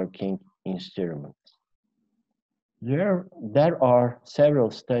well working instruments. There are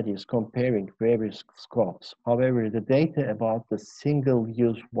several studies comparing various scopes. However, the data about the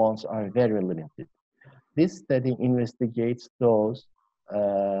single-use ones are very limited. This study investigates those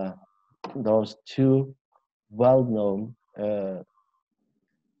two well-known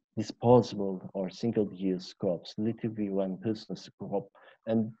disposable or single-use scopes, LithoView and Pusen scope,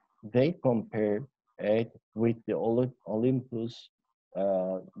 and they compare it with the Olympus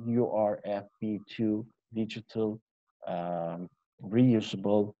URFB2 digital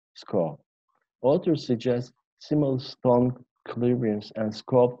reusable scope. Authors suggest similar stone clearance and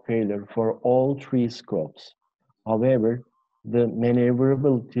scope failure for all 3 scopes. However, the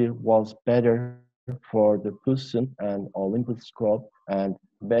maneuverability was better for the Pusen and Olympus scope, and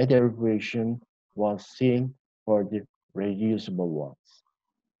better vision was seen for the reusable ones.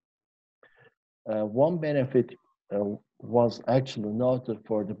 One benefit was actually noted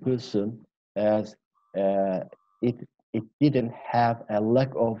for the Pusen, as it didn't have a lack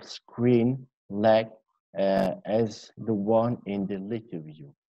of screen lag as the one in the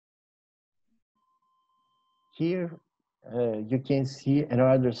LithoView. Here you can see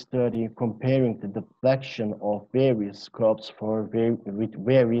another study comparing the deflection of various scopes with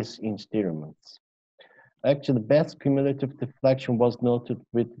various instruments. Actually, the best cumulative deflection was noted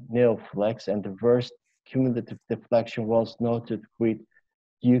with NeoFlex, and the worst cumulative deflection was noted with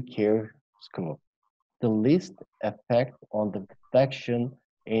UCare scope. The least effect on the deflection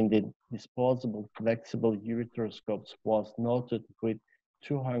in the disposable flexible ureteroscopes was noted with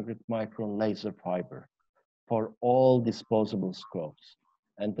 200 micron laser fiber for all disposable scopes.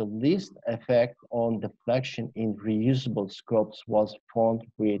 And the least effect on deflection in reusable scopes was found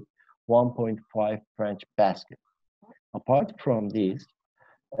with 1.5 French basket. Apart from this,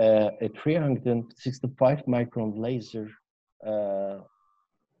 a 365 micron laser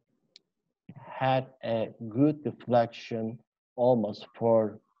had a good deflection almost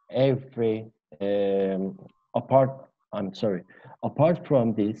for every apart. I'm sorry. Apart from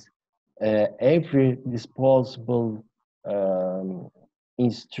this, every disposable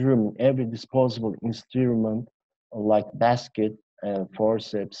every disposable instrument like basket and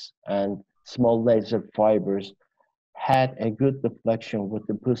forceps and small laser fibers had a good deflection with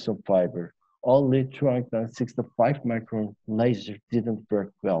the Pusen fiber. Only 265 micron laser didn't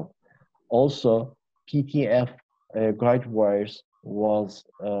work well. Also, PTF guide wires was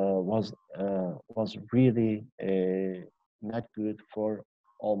really not good for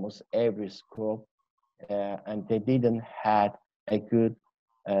almost every scope, and they didn't had a good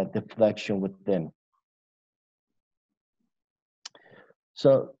deflection with them. So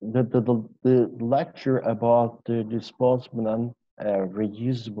the lecture about the disposable and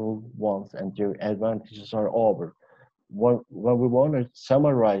reusable ones and their advantages are over. When we want to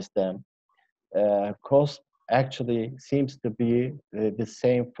summarize them, cost actually seems to be the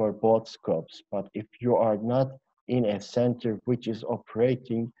same for both scopes. But if you are not in a center which is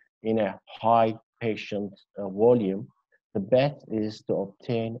operating in a high patient volume, the best is to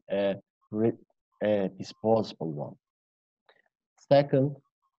obtain a disposable one. Second,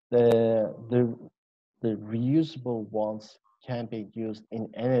 the reusable ones can be used in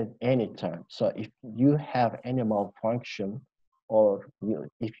any time. So if you have any malfunction, or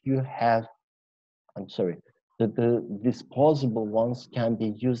if you have, I'm sorry, the disposable ones can be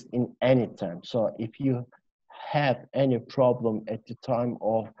used in any time. So if you have any problem at the time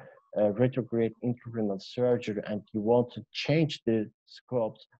of retrograde intrarenal surgery and you want to change the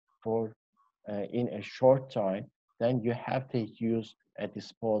scopes for in a short time, then you have to use a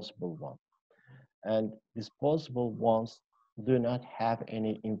disposable one. And disposable ones do not have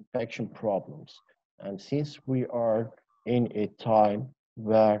any infection problems. And since we are in a time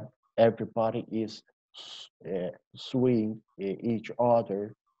where everybody is suing each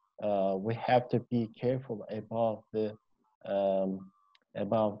other, we have to be careful about the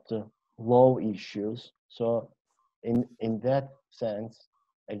law issues. So in that sense,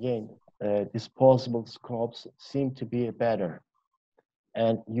 again, disposable scopes seem to be better.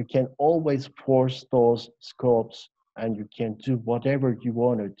 And you can always force those scopes and you can do whatever you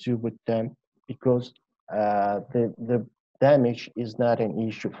want to do with them because the damage is not an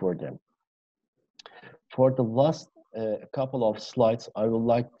issue for them. For the last couple of slides, I would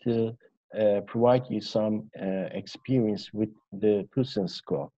like to provide you some experience with the Pusen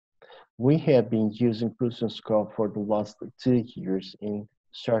scope. We have been using Pusen scope for the last 2 years in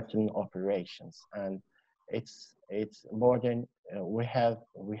certain operations, and it's more than we had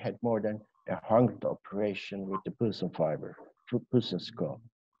more than 100 operations with the Pusen fiber, Pusen scope.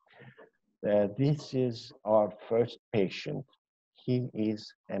 This is our first patient. He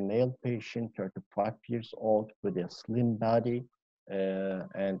is a male patient, 35 years old, with a slim body,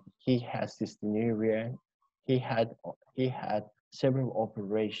 and he has dystonia. He had several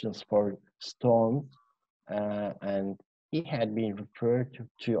operations for stones, and he had been referred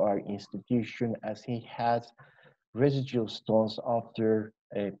to our institution as he has residual stones after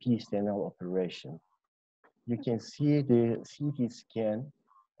a PSNL operation. You can see the CT scan.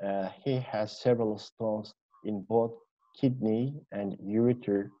 He has several stones in both kidney and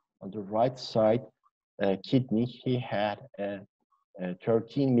ureter. On the right side kidney, he had a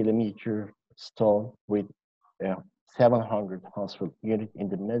 13 millimeter stone with 700 Hansfeld unit in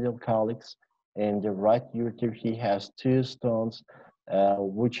the medial calyx. In the right ureter, he has 2 stones,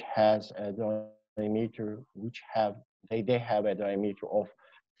 which has a diameter, they have a diameter of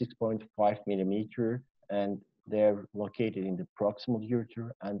 6.5 millimeter, and they're located in the proximal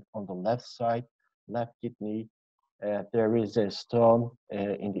ureter. And on the left side, left kidney, there is a stone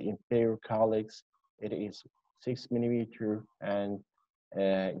in the inferior calyx. It is 6 millimeter, and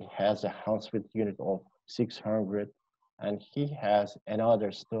it has a Hansfeld unit of 600. And he has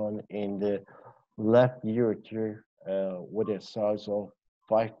another stone in the left ureter with a size of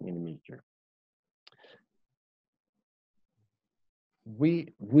 5 millimeter.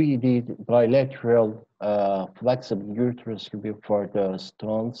 We did bilateral flexible ureteroscopy for the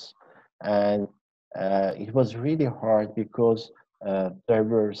stones, and it was really hard because there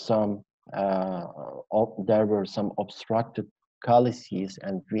were some obstructed calyces,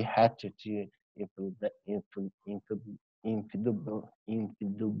 and we had to do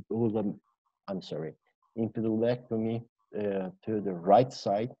infidulectomy to the right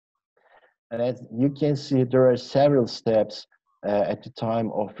side. And as you can see, there are several steps at the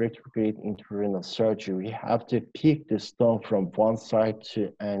time of retrograde intrarenal surgery. We have to pick the stone from one side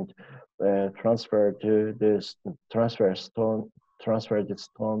and transfer the stone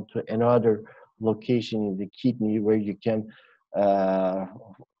to another location in the kidney where uh,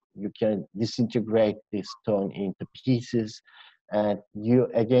 you can disintegrate the stone into pieces, and you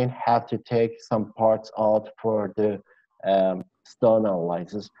again have to take some parts out for the stone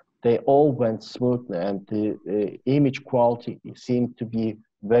analysis. They all went smoothly, and the image quality seemed to be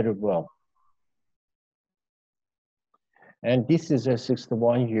very well. And this is a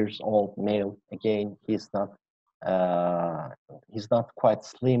 61 years old male. Again, uh, he's not quite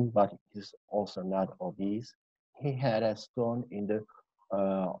slim, but he's also not obese. He had a stone in the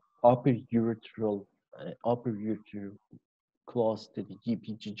uh, upper upper ureter close to the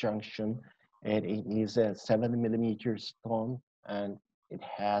GPG junction, and it is a 7 millimeter stone, and it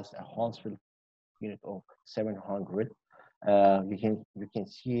has a Huntsville unit of 700. You can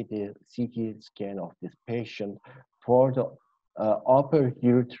see the CT scan of this patient. For the upper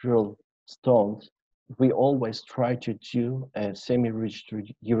ureteral stones, we always try to do a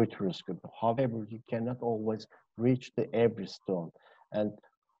semi-rigid ureteroscopy. However, you cannot always reach the every stone, and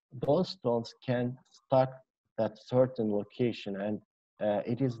those stones can stuck at certain location, and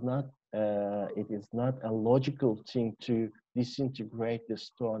it is not a logical thing to disintegrate the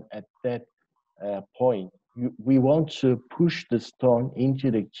stone at that point. We want to push the stone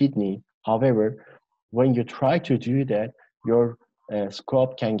into the kidney. However, when you try to do that, your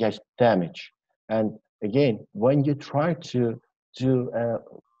scope can get damaged. And again, when you try to do a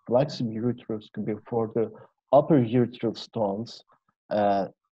flexible ureteroscopy for the upper ureteral stones, uh,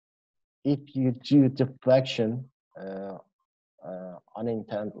 if you do deflection uh,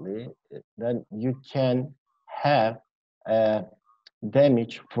 unintendedly, then you can have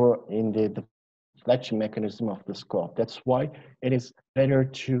damage for in the deflection mechanism of the scope. That's why it is better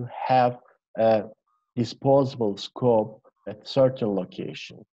to have a disposable scope at certain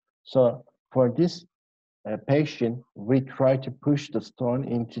location. So for this patient, we try to push the stone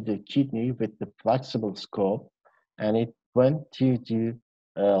into the kidney with the flexible scope, and it went to the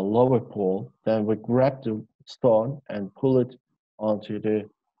lower pole. Then we grab the stone and pull it onto the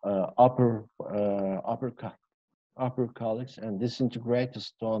upper calyx and disintegrate the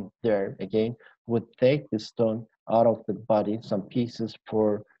stone there. Again, would take the stone out of the body, some pieces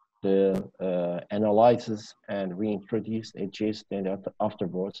for the analysis, and reintroduce adjacent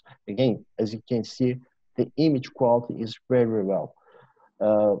afterwards. Again, as you can see, the image quality is very well.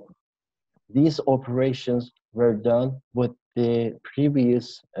 Uh, these operations were done with the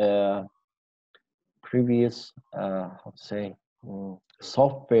how to say,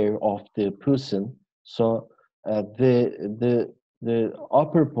 software of the Pusen. So the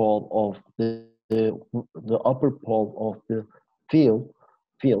upper pole of the upper pole of the field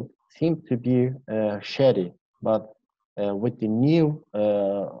field seemed to be shady, but with the new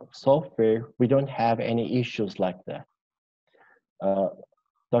software, we don't have any issues like that. Uh,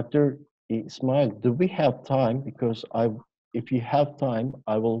 Dr. Ismail, do we have time? Because if you have time,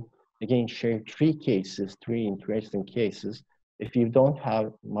 I will again share three interesting cases. If you don't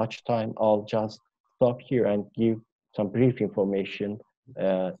have much time, I'll just stop here and give some brief information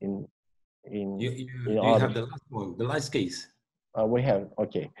in You have others. the last one, the last case. We have,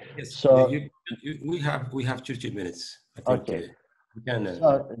 okay. Yes, So we have 30 minutes. I think okay. we can.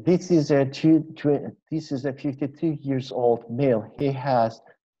 So this is a 52 years old male. He has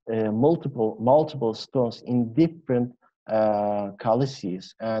multiple stones in different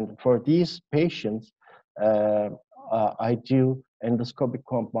calyces, and for these patients, uh, I do endoscopic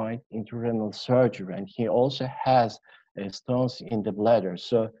combined intrarenal surgery, and he also has stones in the bladder.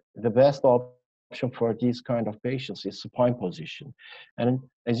 So the best option for these kind of patients is supine position, and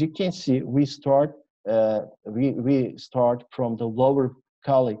as you can see, we start from the lower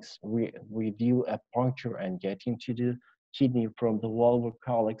calyx. We do a puncture and get into the kidney from the lower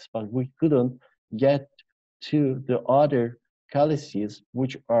calyx, but we couldn't get to the other calyces,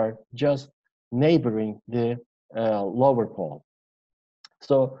 which are just neighboring the lower pole.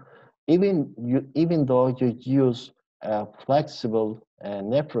 So even though you use a flexible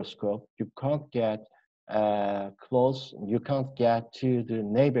nephroscope, you can't get close. You can't get to the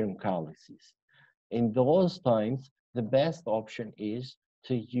neighboring calyces. In those times, the best option is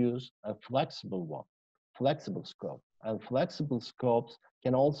to use a flexible scope. And flexible scopes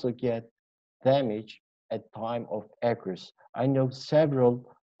can also get damaged at time of accuracy. I know several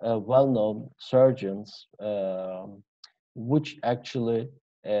well-known surgeons which actually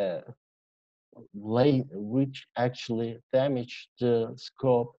uh, which actually damage the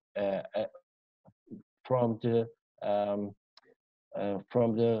scope from the um,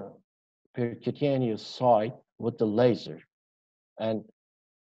 from the percutaneous side with the laser. And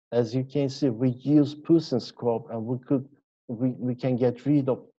as you can see, we use Pusen scope, and we can get rid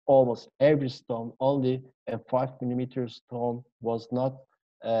of almost every stone. Only a 5 mm stone was not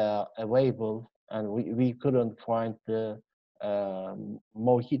available, and we couldn't find the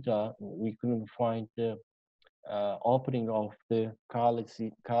mojita. We couldn't find the opening of the calyx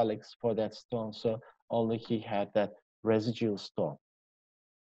for that stone. So only he had that residual stone.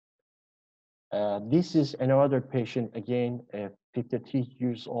 This is another patient, again, a 53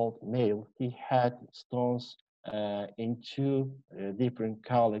 years old male. He had stones in two different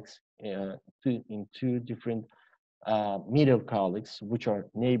calyx, in two different middle calyx, which are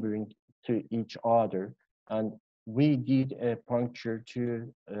neighboring to each other. And we did a puncture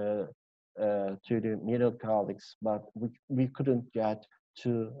to the middle calyx, but we couldn't get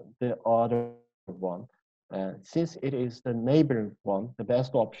to the other one. Since it is the neighboring one, the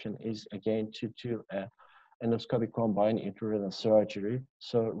best option is again to endoscopic combined intrarenal surgery.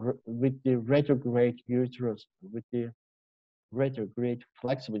 So with the retrograde uterus, with the retrograde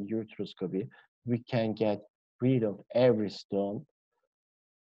flexible uteroscopy, we can get rid of every stone.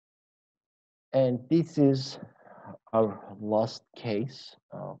 And this is our last case.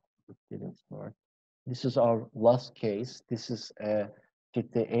 It didn't start. This is our last case. This is a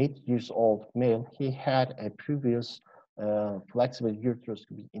 58 years old male. He had a previous flexible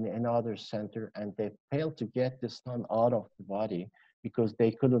uteroscopy in another center, and they failed to get the stone out of the body because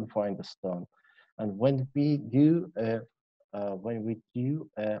they couldn't find the stone. And when we do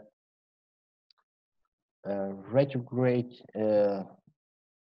retrograde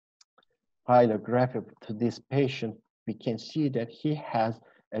pylography to this patient, we can see that he has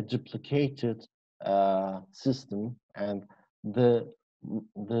a duplicated system, and the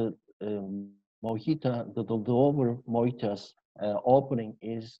mojita, the lower mojitas opening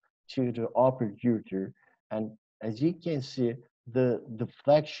is to the upper ureter, and as you can see, the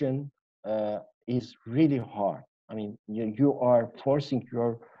deflection is really hard. I mean, you are forcing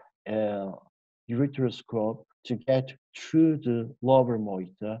your ureteroscope to get through the lower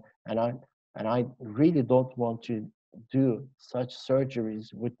mojita, and I really don't want to do such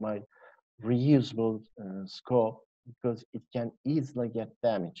surgeries with my reusable scope because it can easily get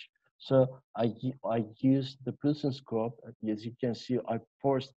damaged. So I used the Pusen scope. As you can see, I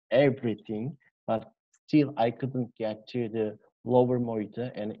forced everything, but still I couldn't get to the lower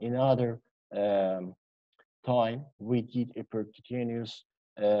mojita. And in other time, we did a percutaneous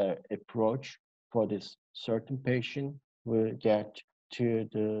approach for this certain patient. We get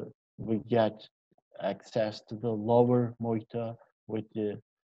access to the lower mojita with the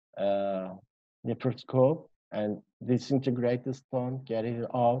nephroskop and disintegrate the stone, get it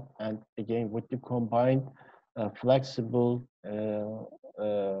out, and again with the combined flexible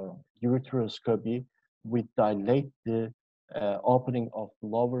ureteroscopy, we dilate the opening of the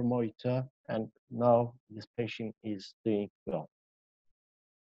lower mojita, and now this patient is doing well.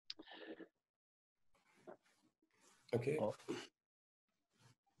 Okay. Oh.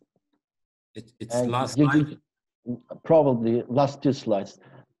 It's And last slide. probably last two slides,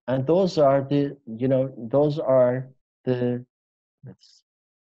 and those are the those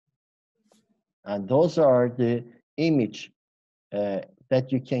are the image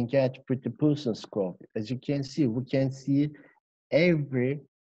that you can get with the Pusen scope. As you can see, we can see everything.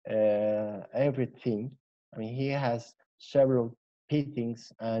 I mean, he has several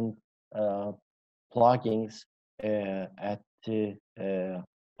pittings and pluggings at the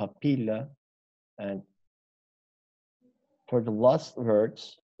papilla, and for the last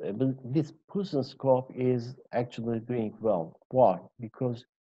words, this Pusen scope is actually doing well. Why? Because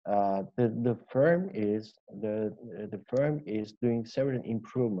the firm is doing several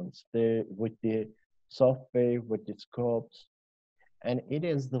improvements with the software, with the scopes, and it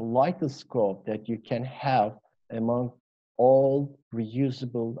is the lightest scope that you can have among all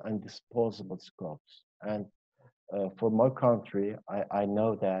reusable and disposable scopes. And for my country, I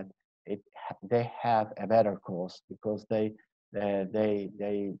know that they have a better cost because their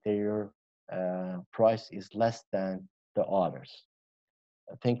price is less than the others.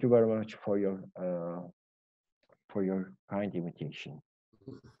 Thank you very much for your kind invitation.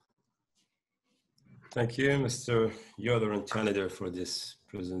 Thank you, Mr. Yoder and Taneder, for this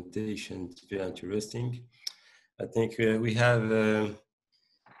presentation. It's very interesting. I think we have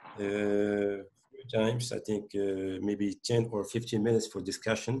few times, I think maybe 10 or 15 minutes for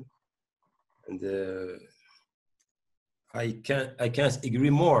discussion. And I can't agree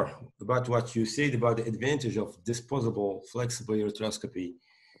more about what you said about the advantage of disposable flexible ureteroscopy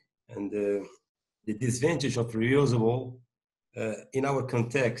and the disadvantage of reusable in our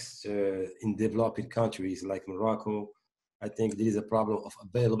context in developing countries like Morocco. I think there is a problem of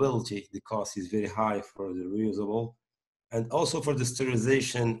availability. The cost is very high for the reusable. And also for the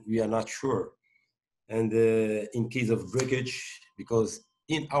sterilization, we are not sure. And in case of breakage, because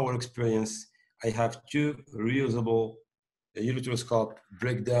in our experience, I have 2 reusable ureteroscope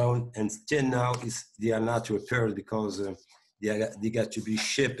breakdown, and still now they are not repaired because they got to be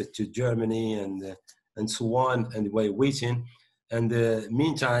shipped to Germany and so on, and we're waiting. And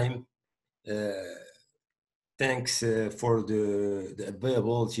meantime, thanks for the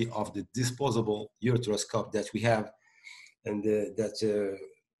availability of the disposable ureteroscope that we have, and that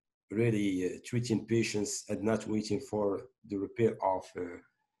really treating patients and not waiting for the repair of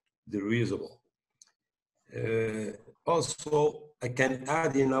the reusable. Also, I can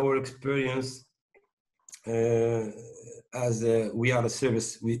add in our experience, as we are a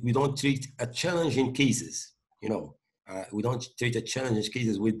service, we don't treat a challenging cases, you know. We don't treat a challenging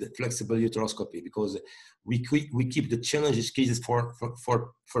cases with the flexible uteroscopy because we keep the challenging cases for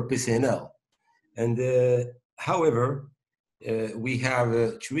PCNL. And however, we have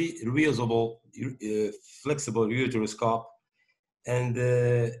 3 reusable flexible uteroscope, and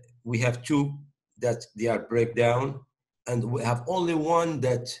we have 2 that they are breakdown, and we have only 1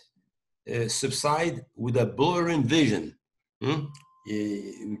 that subside with a blurring vision.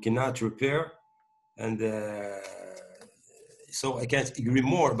 We cannot repair, and so I can't agree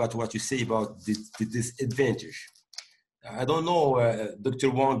more about what you say about this disadvantage. I don't know, Dr.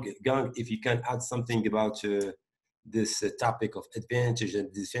 Wang Gang, if you can add something about this topic of advantage and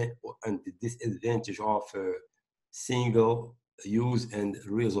the disadvantage of single use and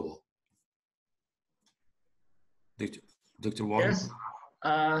reusable. Dr. Wang? Yes.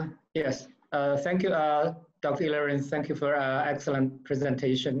 Yes. Thank you, Dr. Ilarian. Thank you for excellent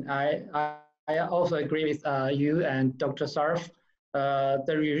presentation. I also agree with you and Dr. Sarf.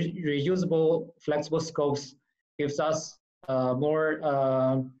 The reusable flexible scopes gives us more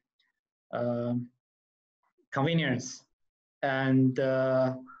convenience, and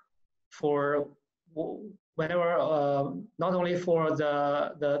for whenever not only for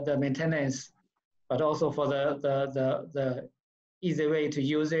the maintenance, but also for the easy way to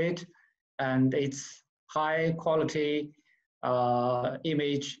use it, and its high quality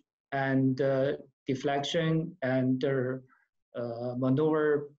image and deflection and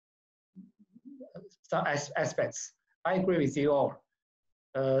maneuver aspects. I agree with you all.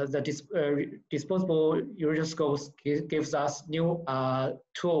 The disposable ureteroscopes gives us new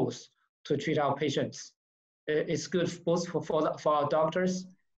tools to treat our patients. It's good both for our doctors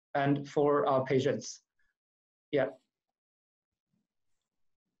and for our patients. Yeah.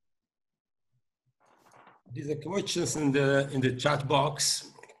 There's a questions in the chat box.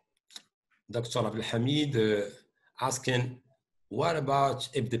 Dr. Abdul Hamid asking, what about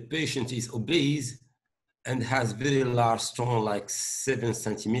if the patient is obese and has very large stone, like 7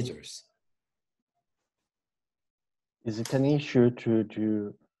 centimeters? Is it an issue to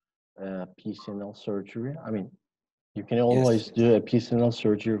do PCNL surgery? I mean, you can always do a PCNL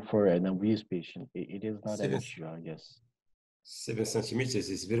surgery for an obese patient. It is not an issue, I guess. 7 centimeters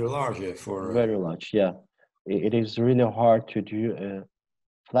is very large for... Very large, yeah. It is really hard to do a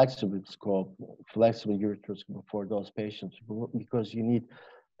flexible scope, flexible ureteroscope for those patients because you need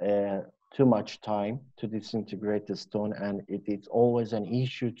too much time to disintegrate the stone, and it's always an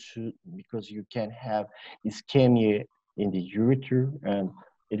issue because you can have ischemia in the ureter, and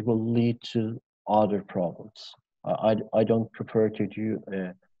it will lead to other problems. I don't prefer to do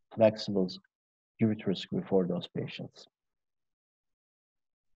a flexible ureteroscopy for those patients.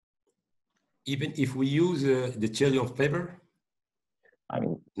 Even if we use the thallium fiber? I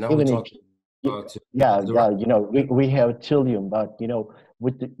mean, now even if, yeah, you know, we have thallium, but you know,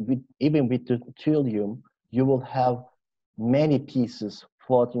 even with the thallium, you will have many pieces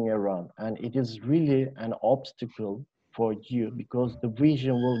floating around, and it is really an obstacle for you because the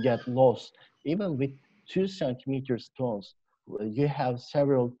vision will get lost. Even with 2 centimeter stones, you have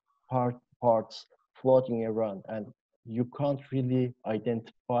several parts floating around, and you can't really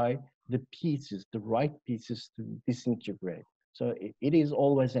identify the pieces, the right pieces to disintegrate. So it is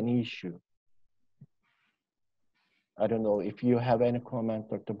always an issue. I don't know if you have any comment,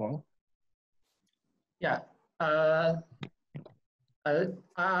 Dr. Bong. Yeah, I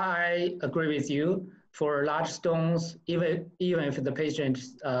agree with you. For large stones, even if the patient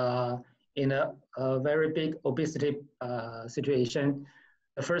is in a very big obesity situation,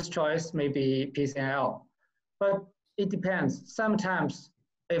 the first choice may be PCNL. But it depends. Sometimes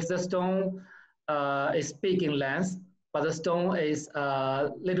if the stone is big in length, but the stone is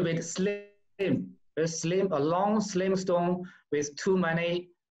a little bit slim, a long, slim stone with too many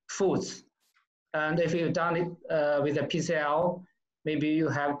folds. And if you've done it with a PCL, maybe you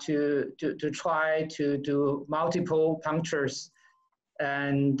have to try to do multiple punctures.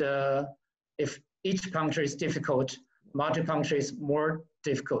 And if each puncture is difficult, multi-puncture is more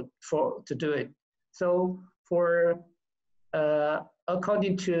difficult to do it. So for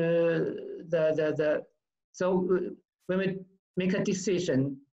according to so when we make a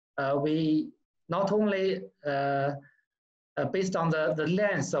decision, we not only based on the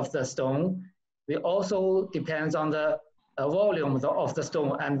length of the stone, we also depends on the volume of the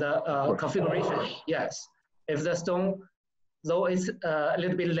stone and the configuration. Yes, if the stone, though it's a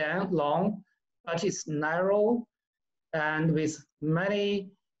little bit long, but it's narrow and with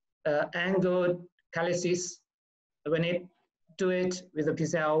many angled calyces, when it do it with a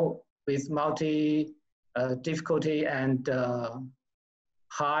PCL with multi difficulty and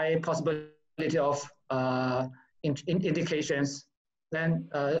high possibility of indications, then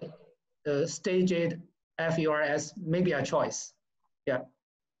staged fURS may be a choice. Yeah.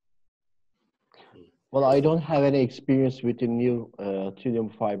 Well, I don't have any experience with the new thulium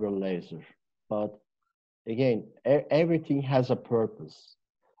fiber laser, but again, everything has a purpose.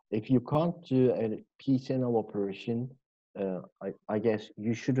 If you can't do a PCNL operation, I guess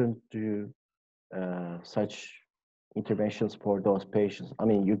you shouldn't do such interventions for those patients. I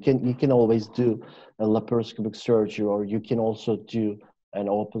mean, you can always do a laparoscopic surgery, or you can also do an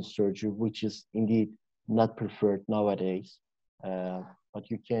open surgery, which is indeed not preferred nowadays. But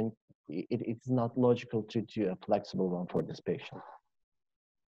you can. It's not logical to do a flexible one for this patient.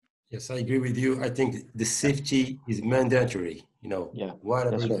 Yes, I agree with you. I think the safety is mandatory. You know, yeah,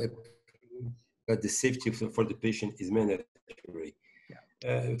 whatever, right. but the safety for the patient is mandatory.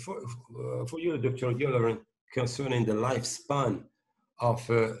 Yeah. For you, Dr. Gillerin, concerning the lifespan of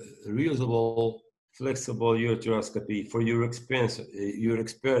reusable flexible ureteroscopy, for your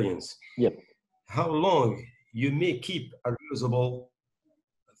experience, yep. How long you may keep a reusable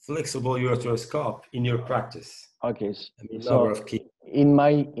flexible ureteroscope in your practice? Okay, I mean, so number of cases. in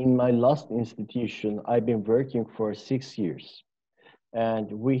my last institution, I've been working for 6 years,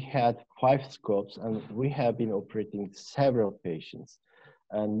 and we had 5 scopes, and we have been operating several patients,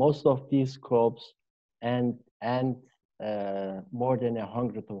 and most of these scopes and more than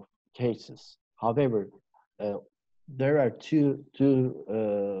 100 of cases. However, there are two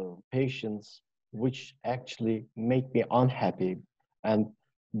patients which actually make me unhappy, and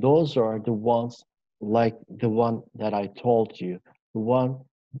those are the ones like the one that I told you, the one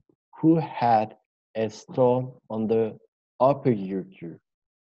who had a stone on the upper ureter.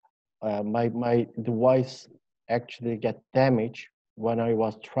 My device actually got damaged when I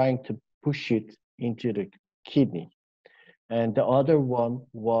was trying to push it into the kidney. And the other one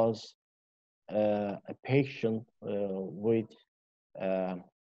was a patient with,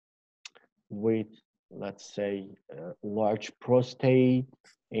 let's say, large prostate.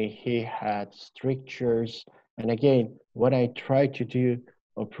 He had strictures. And again, when I try to do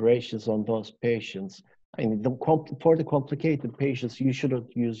operations on those patients, I mean, for the complicated patients, you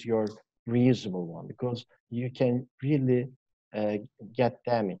shouldn't use your reusable one because you can really get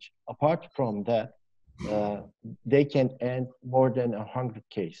damage. Apart from that, they can end more than 100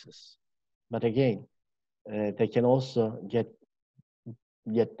 cases. But again, they can also get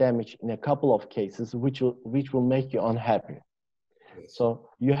damaged in a couple of cases, which will make you unhappy. Yes. So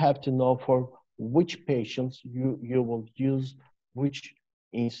you have to know for which patients you will use which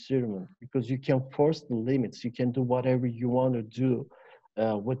instrument, because you can force the limits. You can do whatever you want to do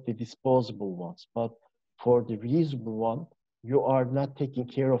with the disposable ones. But for the reusable one, you are not taking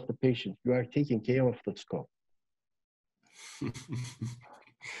care of the patient. You are taking care of the scope.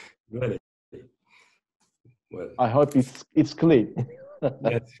 Really? Well, I hope it's clear.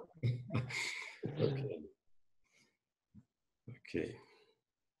 Yes. Okay. Okay.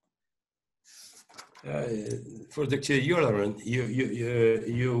 For Dr. Gillerin,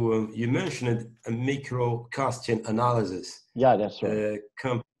 you mentioned a micro-costume analysis. Yeah, that's right.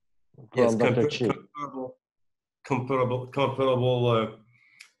 Yes, comparable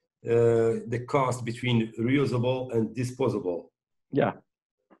the cost between reusable and disposable. Yeah,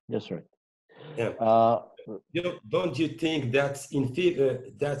 that's right. Yeah. Don't you think that's in favor?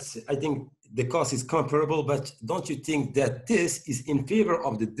 I think the cost is comparable, but don't you think that this is in favor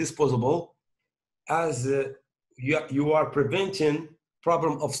of the disposable, as you are preventing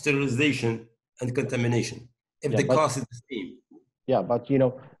problem of sterilization and contamination if the cost is the same? Yeah, but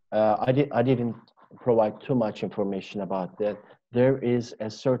I didn't provide too much information about that. There is a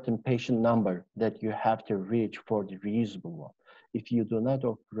certain patient number that you have to reach for the reusable one. If you do not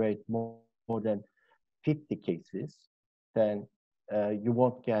operate more than 50 cases, then you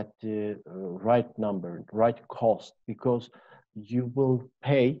won't get the right number, right cost, because you will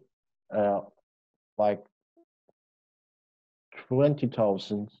pay like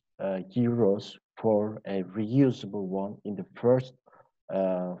 20,000 euros for a reusable one in the first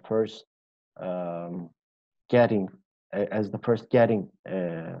um, getting as the first getting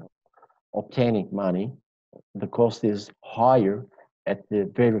obtaining money. The cost is higher at the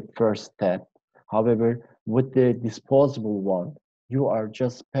very first step. However, with the disposable one, you are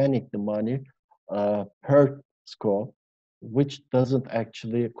just spending the money per score, which doesn't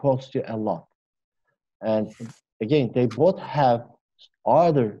actually cost you a lot. And again, they both have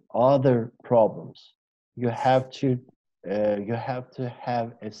other problems. You have to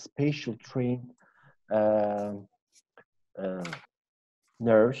have a special trained um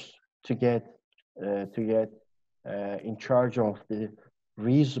nurse to get in charge of the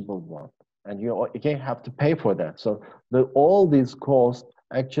reusable one, and you again have to pay for that. So all these costs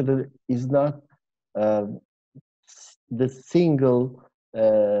actually is not um, the single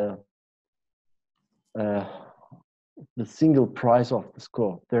uh, uh, the single price of the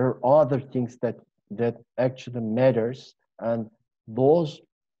score. There are other things that actually matters, and those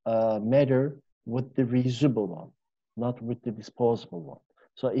matter with the reusable one, not with the disposable one.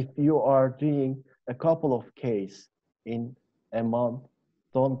 So if you are doing a couple of cases in a month,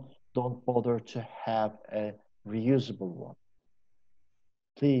 don't bother to have a reusable one.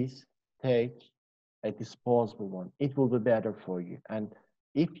 Please take a disposable one. It will be better for you. And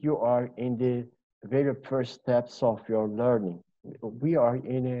if you are in the very first steps of your learning, we are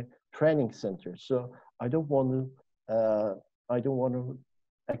in a training center, so I don't want to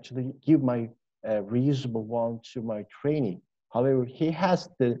actually give my reusable one to my trainee. However, he has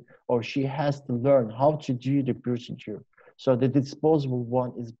to or she has to learn how to do the procedure. So the disposable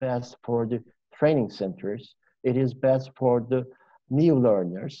one is best for the training centers. It is best for the new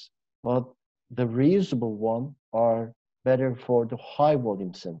learners, but the reusable one are better for the high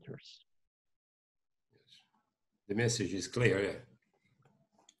volume centers. The message is clear. Yeah.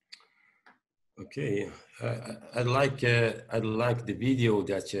 Okay, I'd like the video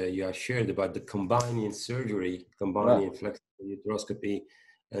that you have shared about the combining surgery, combining flexible uteroscopy,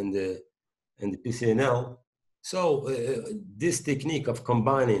 and the PCNL. So this technique of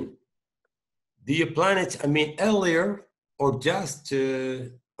combining, do you plan it? I mean, earlier or just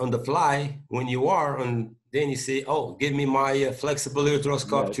on the fly when you are, and then you say, "Oh, give me my flexible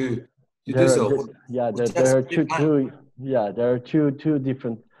uteroscope to do so." There are two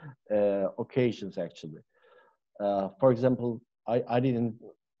different occasions actually. For example, I didn't.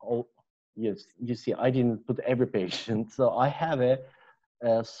 Oh, yes, you see, I didn't put every patient. So I have a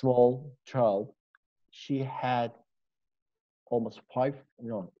small child. She had almost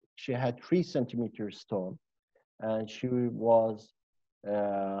she had 3 centimeter stone, and she was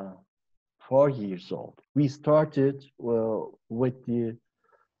uh, 4 years old. We started with the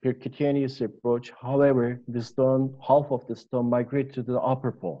percutaneous approach. However, half of the stone migrated to the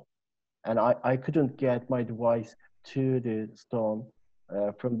upper pole, and I couldn't get my device to the stone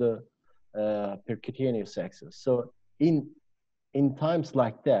from the percutaneous axis. So in times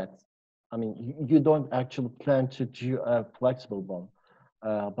like that, I mean, you don't actually plan to do a flexible one,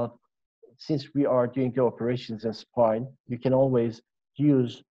 but since we are doing the operations in spine, you can always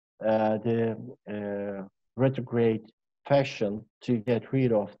use the retrograde fashion to get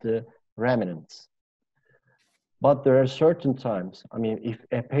rid of the remnants. But there are certain times, I mean, if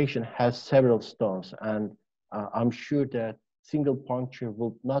a patient has several stones, and I'm sure that single puncture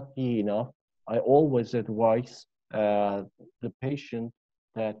will not be enough, I always advise the patient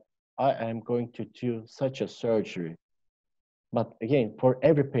that I am going to do such a surgery. But again, for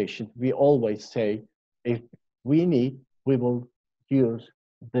every patient, we always say, if we need, we will use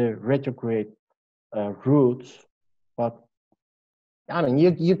the retrograde routes. But I mean,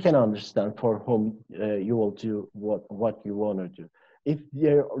 you can understand for whom you will do what you want to do. If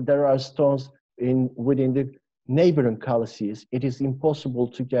there are stones within the neighboring calyces, it is impossible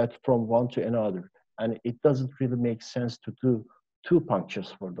to get from one to another, and it doesn't really make sense to do 2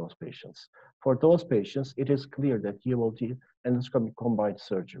 punctures for those patients. For those patients, it is clear that you will do endoscopic combined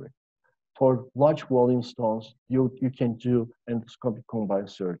surgery. For large volume stones, you can do endoscopic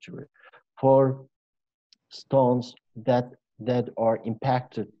combined surgery. For stones that are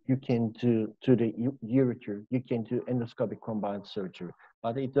impacted, you can do to the ureter, you can do endoscopic combined surgery.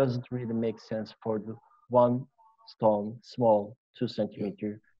 But it doesn't really make sense for the one stone, small 2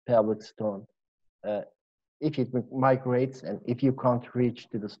 centimeter pelvic stone. If it migrates and if you can't reach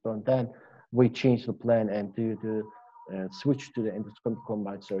to the stone, then we change the plan and do the switch to the endoscopic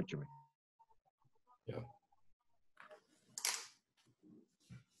combined surgery. Yeah.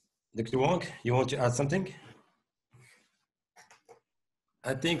 Dr. Wong, you want to add something?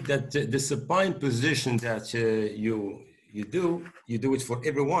 I think that the supine position that you do it for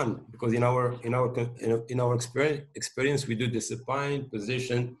everyone, because in our experience we do the supine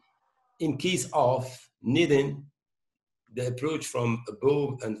position in case of needing the approach from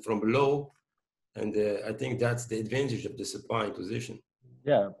above and from below, and I think that's the advantage of the supine position.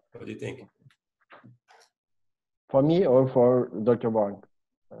 Yeah. What do you think? For me or for Dr. Wang?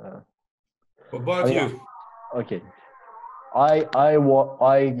 For both of you. Okay.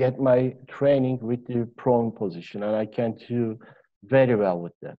 I get my training with the prone position, and I can do very well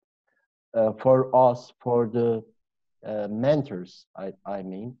with that. For us, for the mentors, I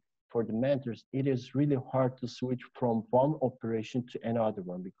mean, for the mentors, it is really hard to switch from one operation to another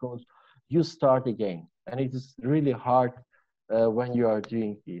one because you start again, and it is really hard when you are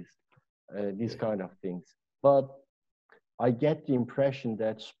doing these kind of things. But I get the impression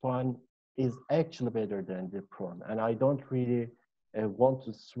that spine is actually better than the prone, and I don't really want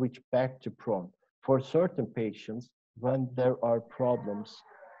to switch back to prone. For certain patients, when there are problems,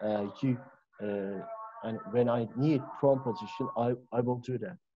 and when I need prone position, I will do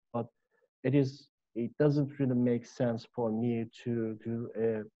that. But it doesn't really make sense for me to do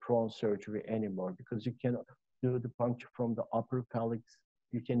a prone surgery anymore because you can do the puncture from the upper calyx,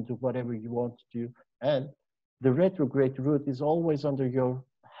 you can do whatever you want to do, and the retrograde root is always under your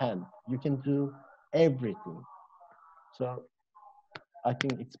hand. You can do everything. So I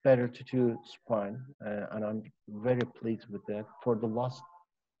think it's better to do spine, and I'm very pleased with that. For the last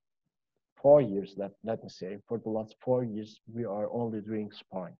 4 years, let me say, for the last 4 years, we are only doing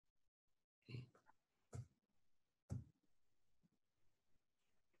spine.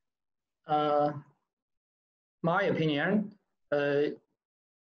 My opinion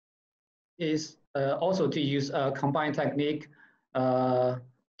is also to use a combined technique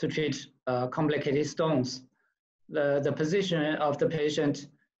to treat complicated stones. The position of the patient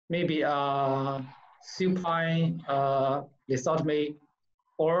may be supine lithotomy,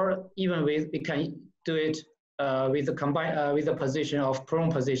 or even we can do it with the position of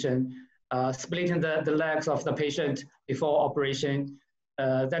prone position, splitting the legs of the patient before operation.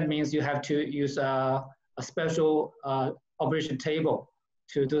 That means you have to use a special operation table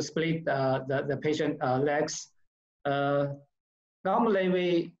to split the patient legs. Normally,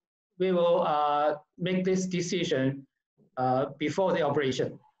 we will make this decision before the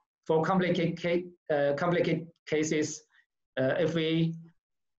operation. For complicated cases, if we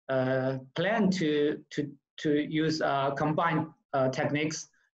plan to use combined techniques,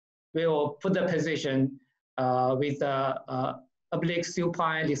 we will put the position with the oblique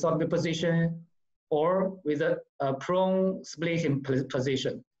supine lithotomy position or with a prone splitting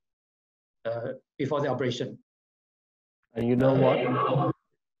position before the operation. And you know what?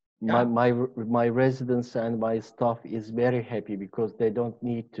 My residents and my staff is very happy because they don't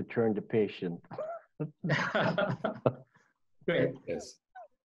need to turn the patient. Great. Yes.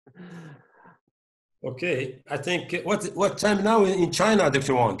 Okay, I think what time now in China,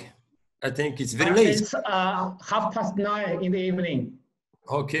 Dr. Wang? I think it's very late. It's 9:30 in the evening.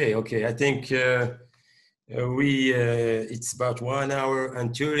 Okay. I think it's about 1 hour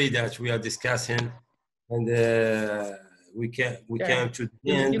and 30 that we are discussing, and we came to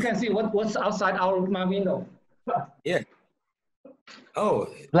the end. You can see what's outside my window. Yeah. Oh.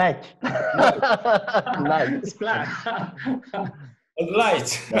 Black. Light. It's black. Light.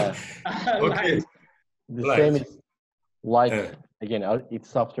 Yeah. Okay. Light. The Light. same is light. Again,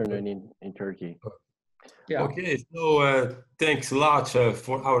 it's afternoon in Turkey. Yeah. Okay, so thanks a lot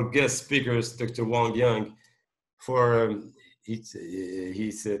for our guest speakers, Dr. Wang Yang, for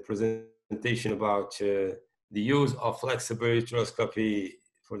his presentation about the use of flexible uteroscopy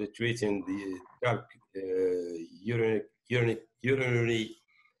for the treating the urinary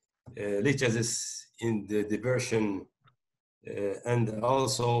lithosis in the diversion, and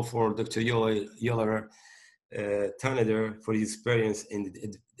also for Dr. Yoler Taneder for his experience in the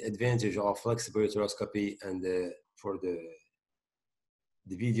advantage of flexible uteroscopy, and for the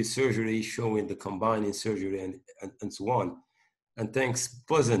video surgery showing the combining surgery and so on. And thanks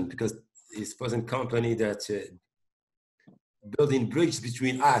Pusen, because it's Pusen company that building bridge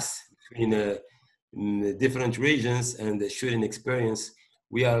between us, between different regions and the shooting experience.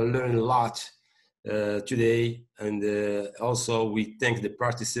 We are learning a lot today, and also we thank the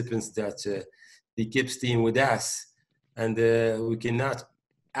participants that they keep staying with us, and we cannot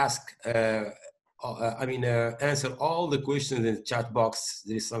answer all the questions in the chat box.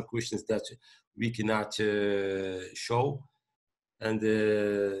 There is some questions that we cannot show, and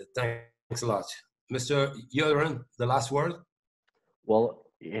thanks a lot. Mr. Yoren, the last word? Well,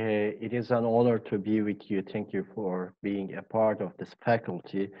 it is an honor to be with you. Thank you for being a part of this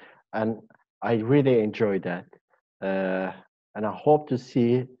faculty. And I really enjoy that. And I hope to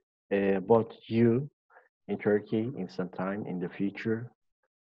see both you in Turkey in some time in the future.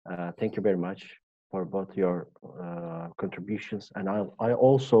 Thank you very much for both your contributions. And I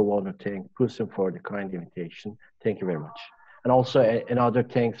also want to thank Pusen for the kind invitation. Thank you very much. And also another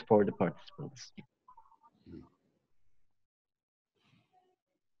thanks for the participants.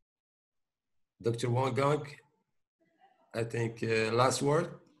 Dr. Wang Gang, I think last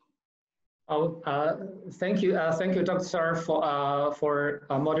word. Oh, thank you, Dr. Sir, for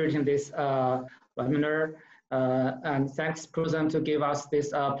moderating this webinar, and thanks, Pusen, to give us this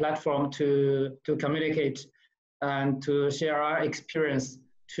platform to communicate and to share our experience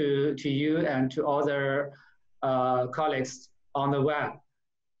to you and to other colleagues on the web.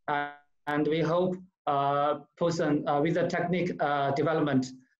 And we hope Pusen, with the technique development,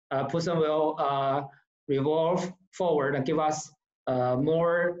 Pusen will revolve forward and give us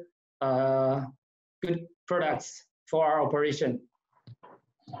more good products for our operation.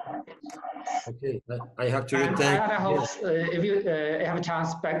 Okay, I have to and thank. I hope if you have a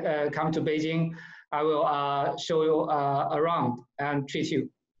chance back, come to Beijing, I will show you around and treat you.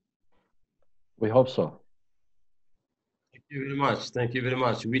 We hope so. Thank you very much. Thank you very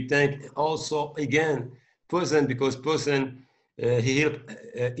much. We thank also again Pusen, because Pusen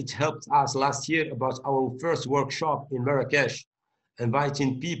it helped us last year about our first workshop in Marrakesh,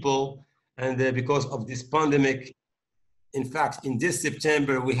 inviting people, and because of this pandemic, in fact, in this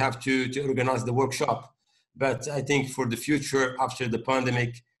September we have to organize the workshop. But I think for the future after the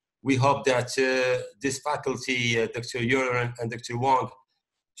pandemic, we hope that this faculty, Dr. Yoran and Dr. Wang,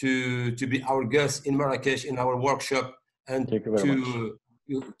 to be our guests in Marrakesh in our workshop, and to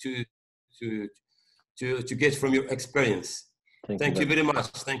get from your experience. Thank you very much.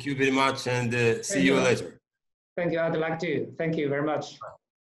 Thank you very much, and see you later. Thank you. I'd like to. Thank you very much.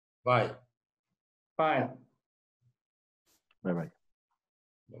 Bye. Bye. Bye-bye.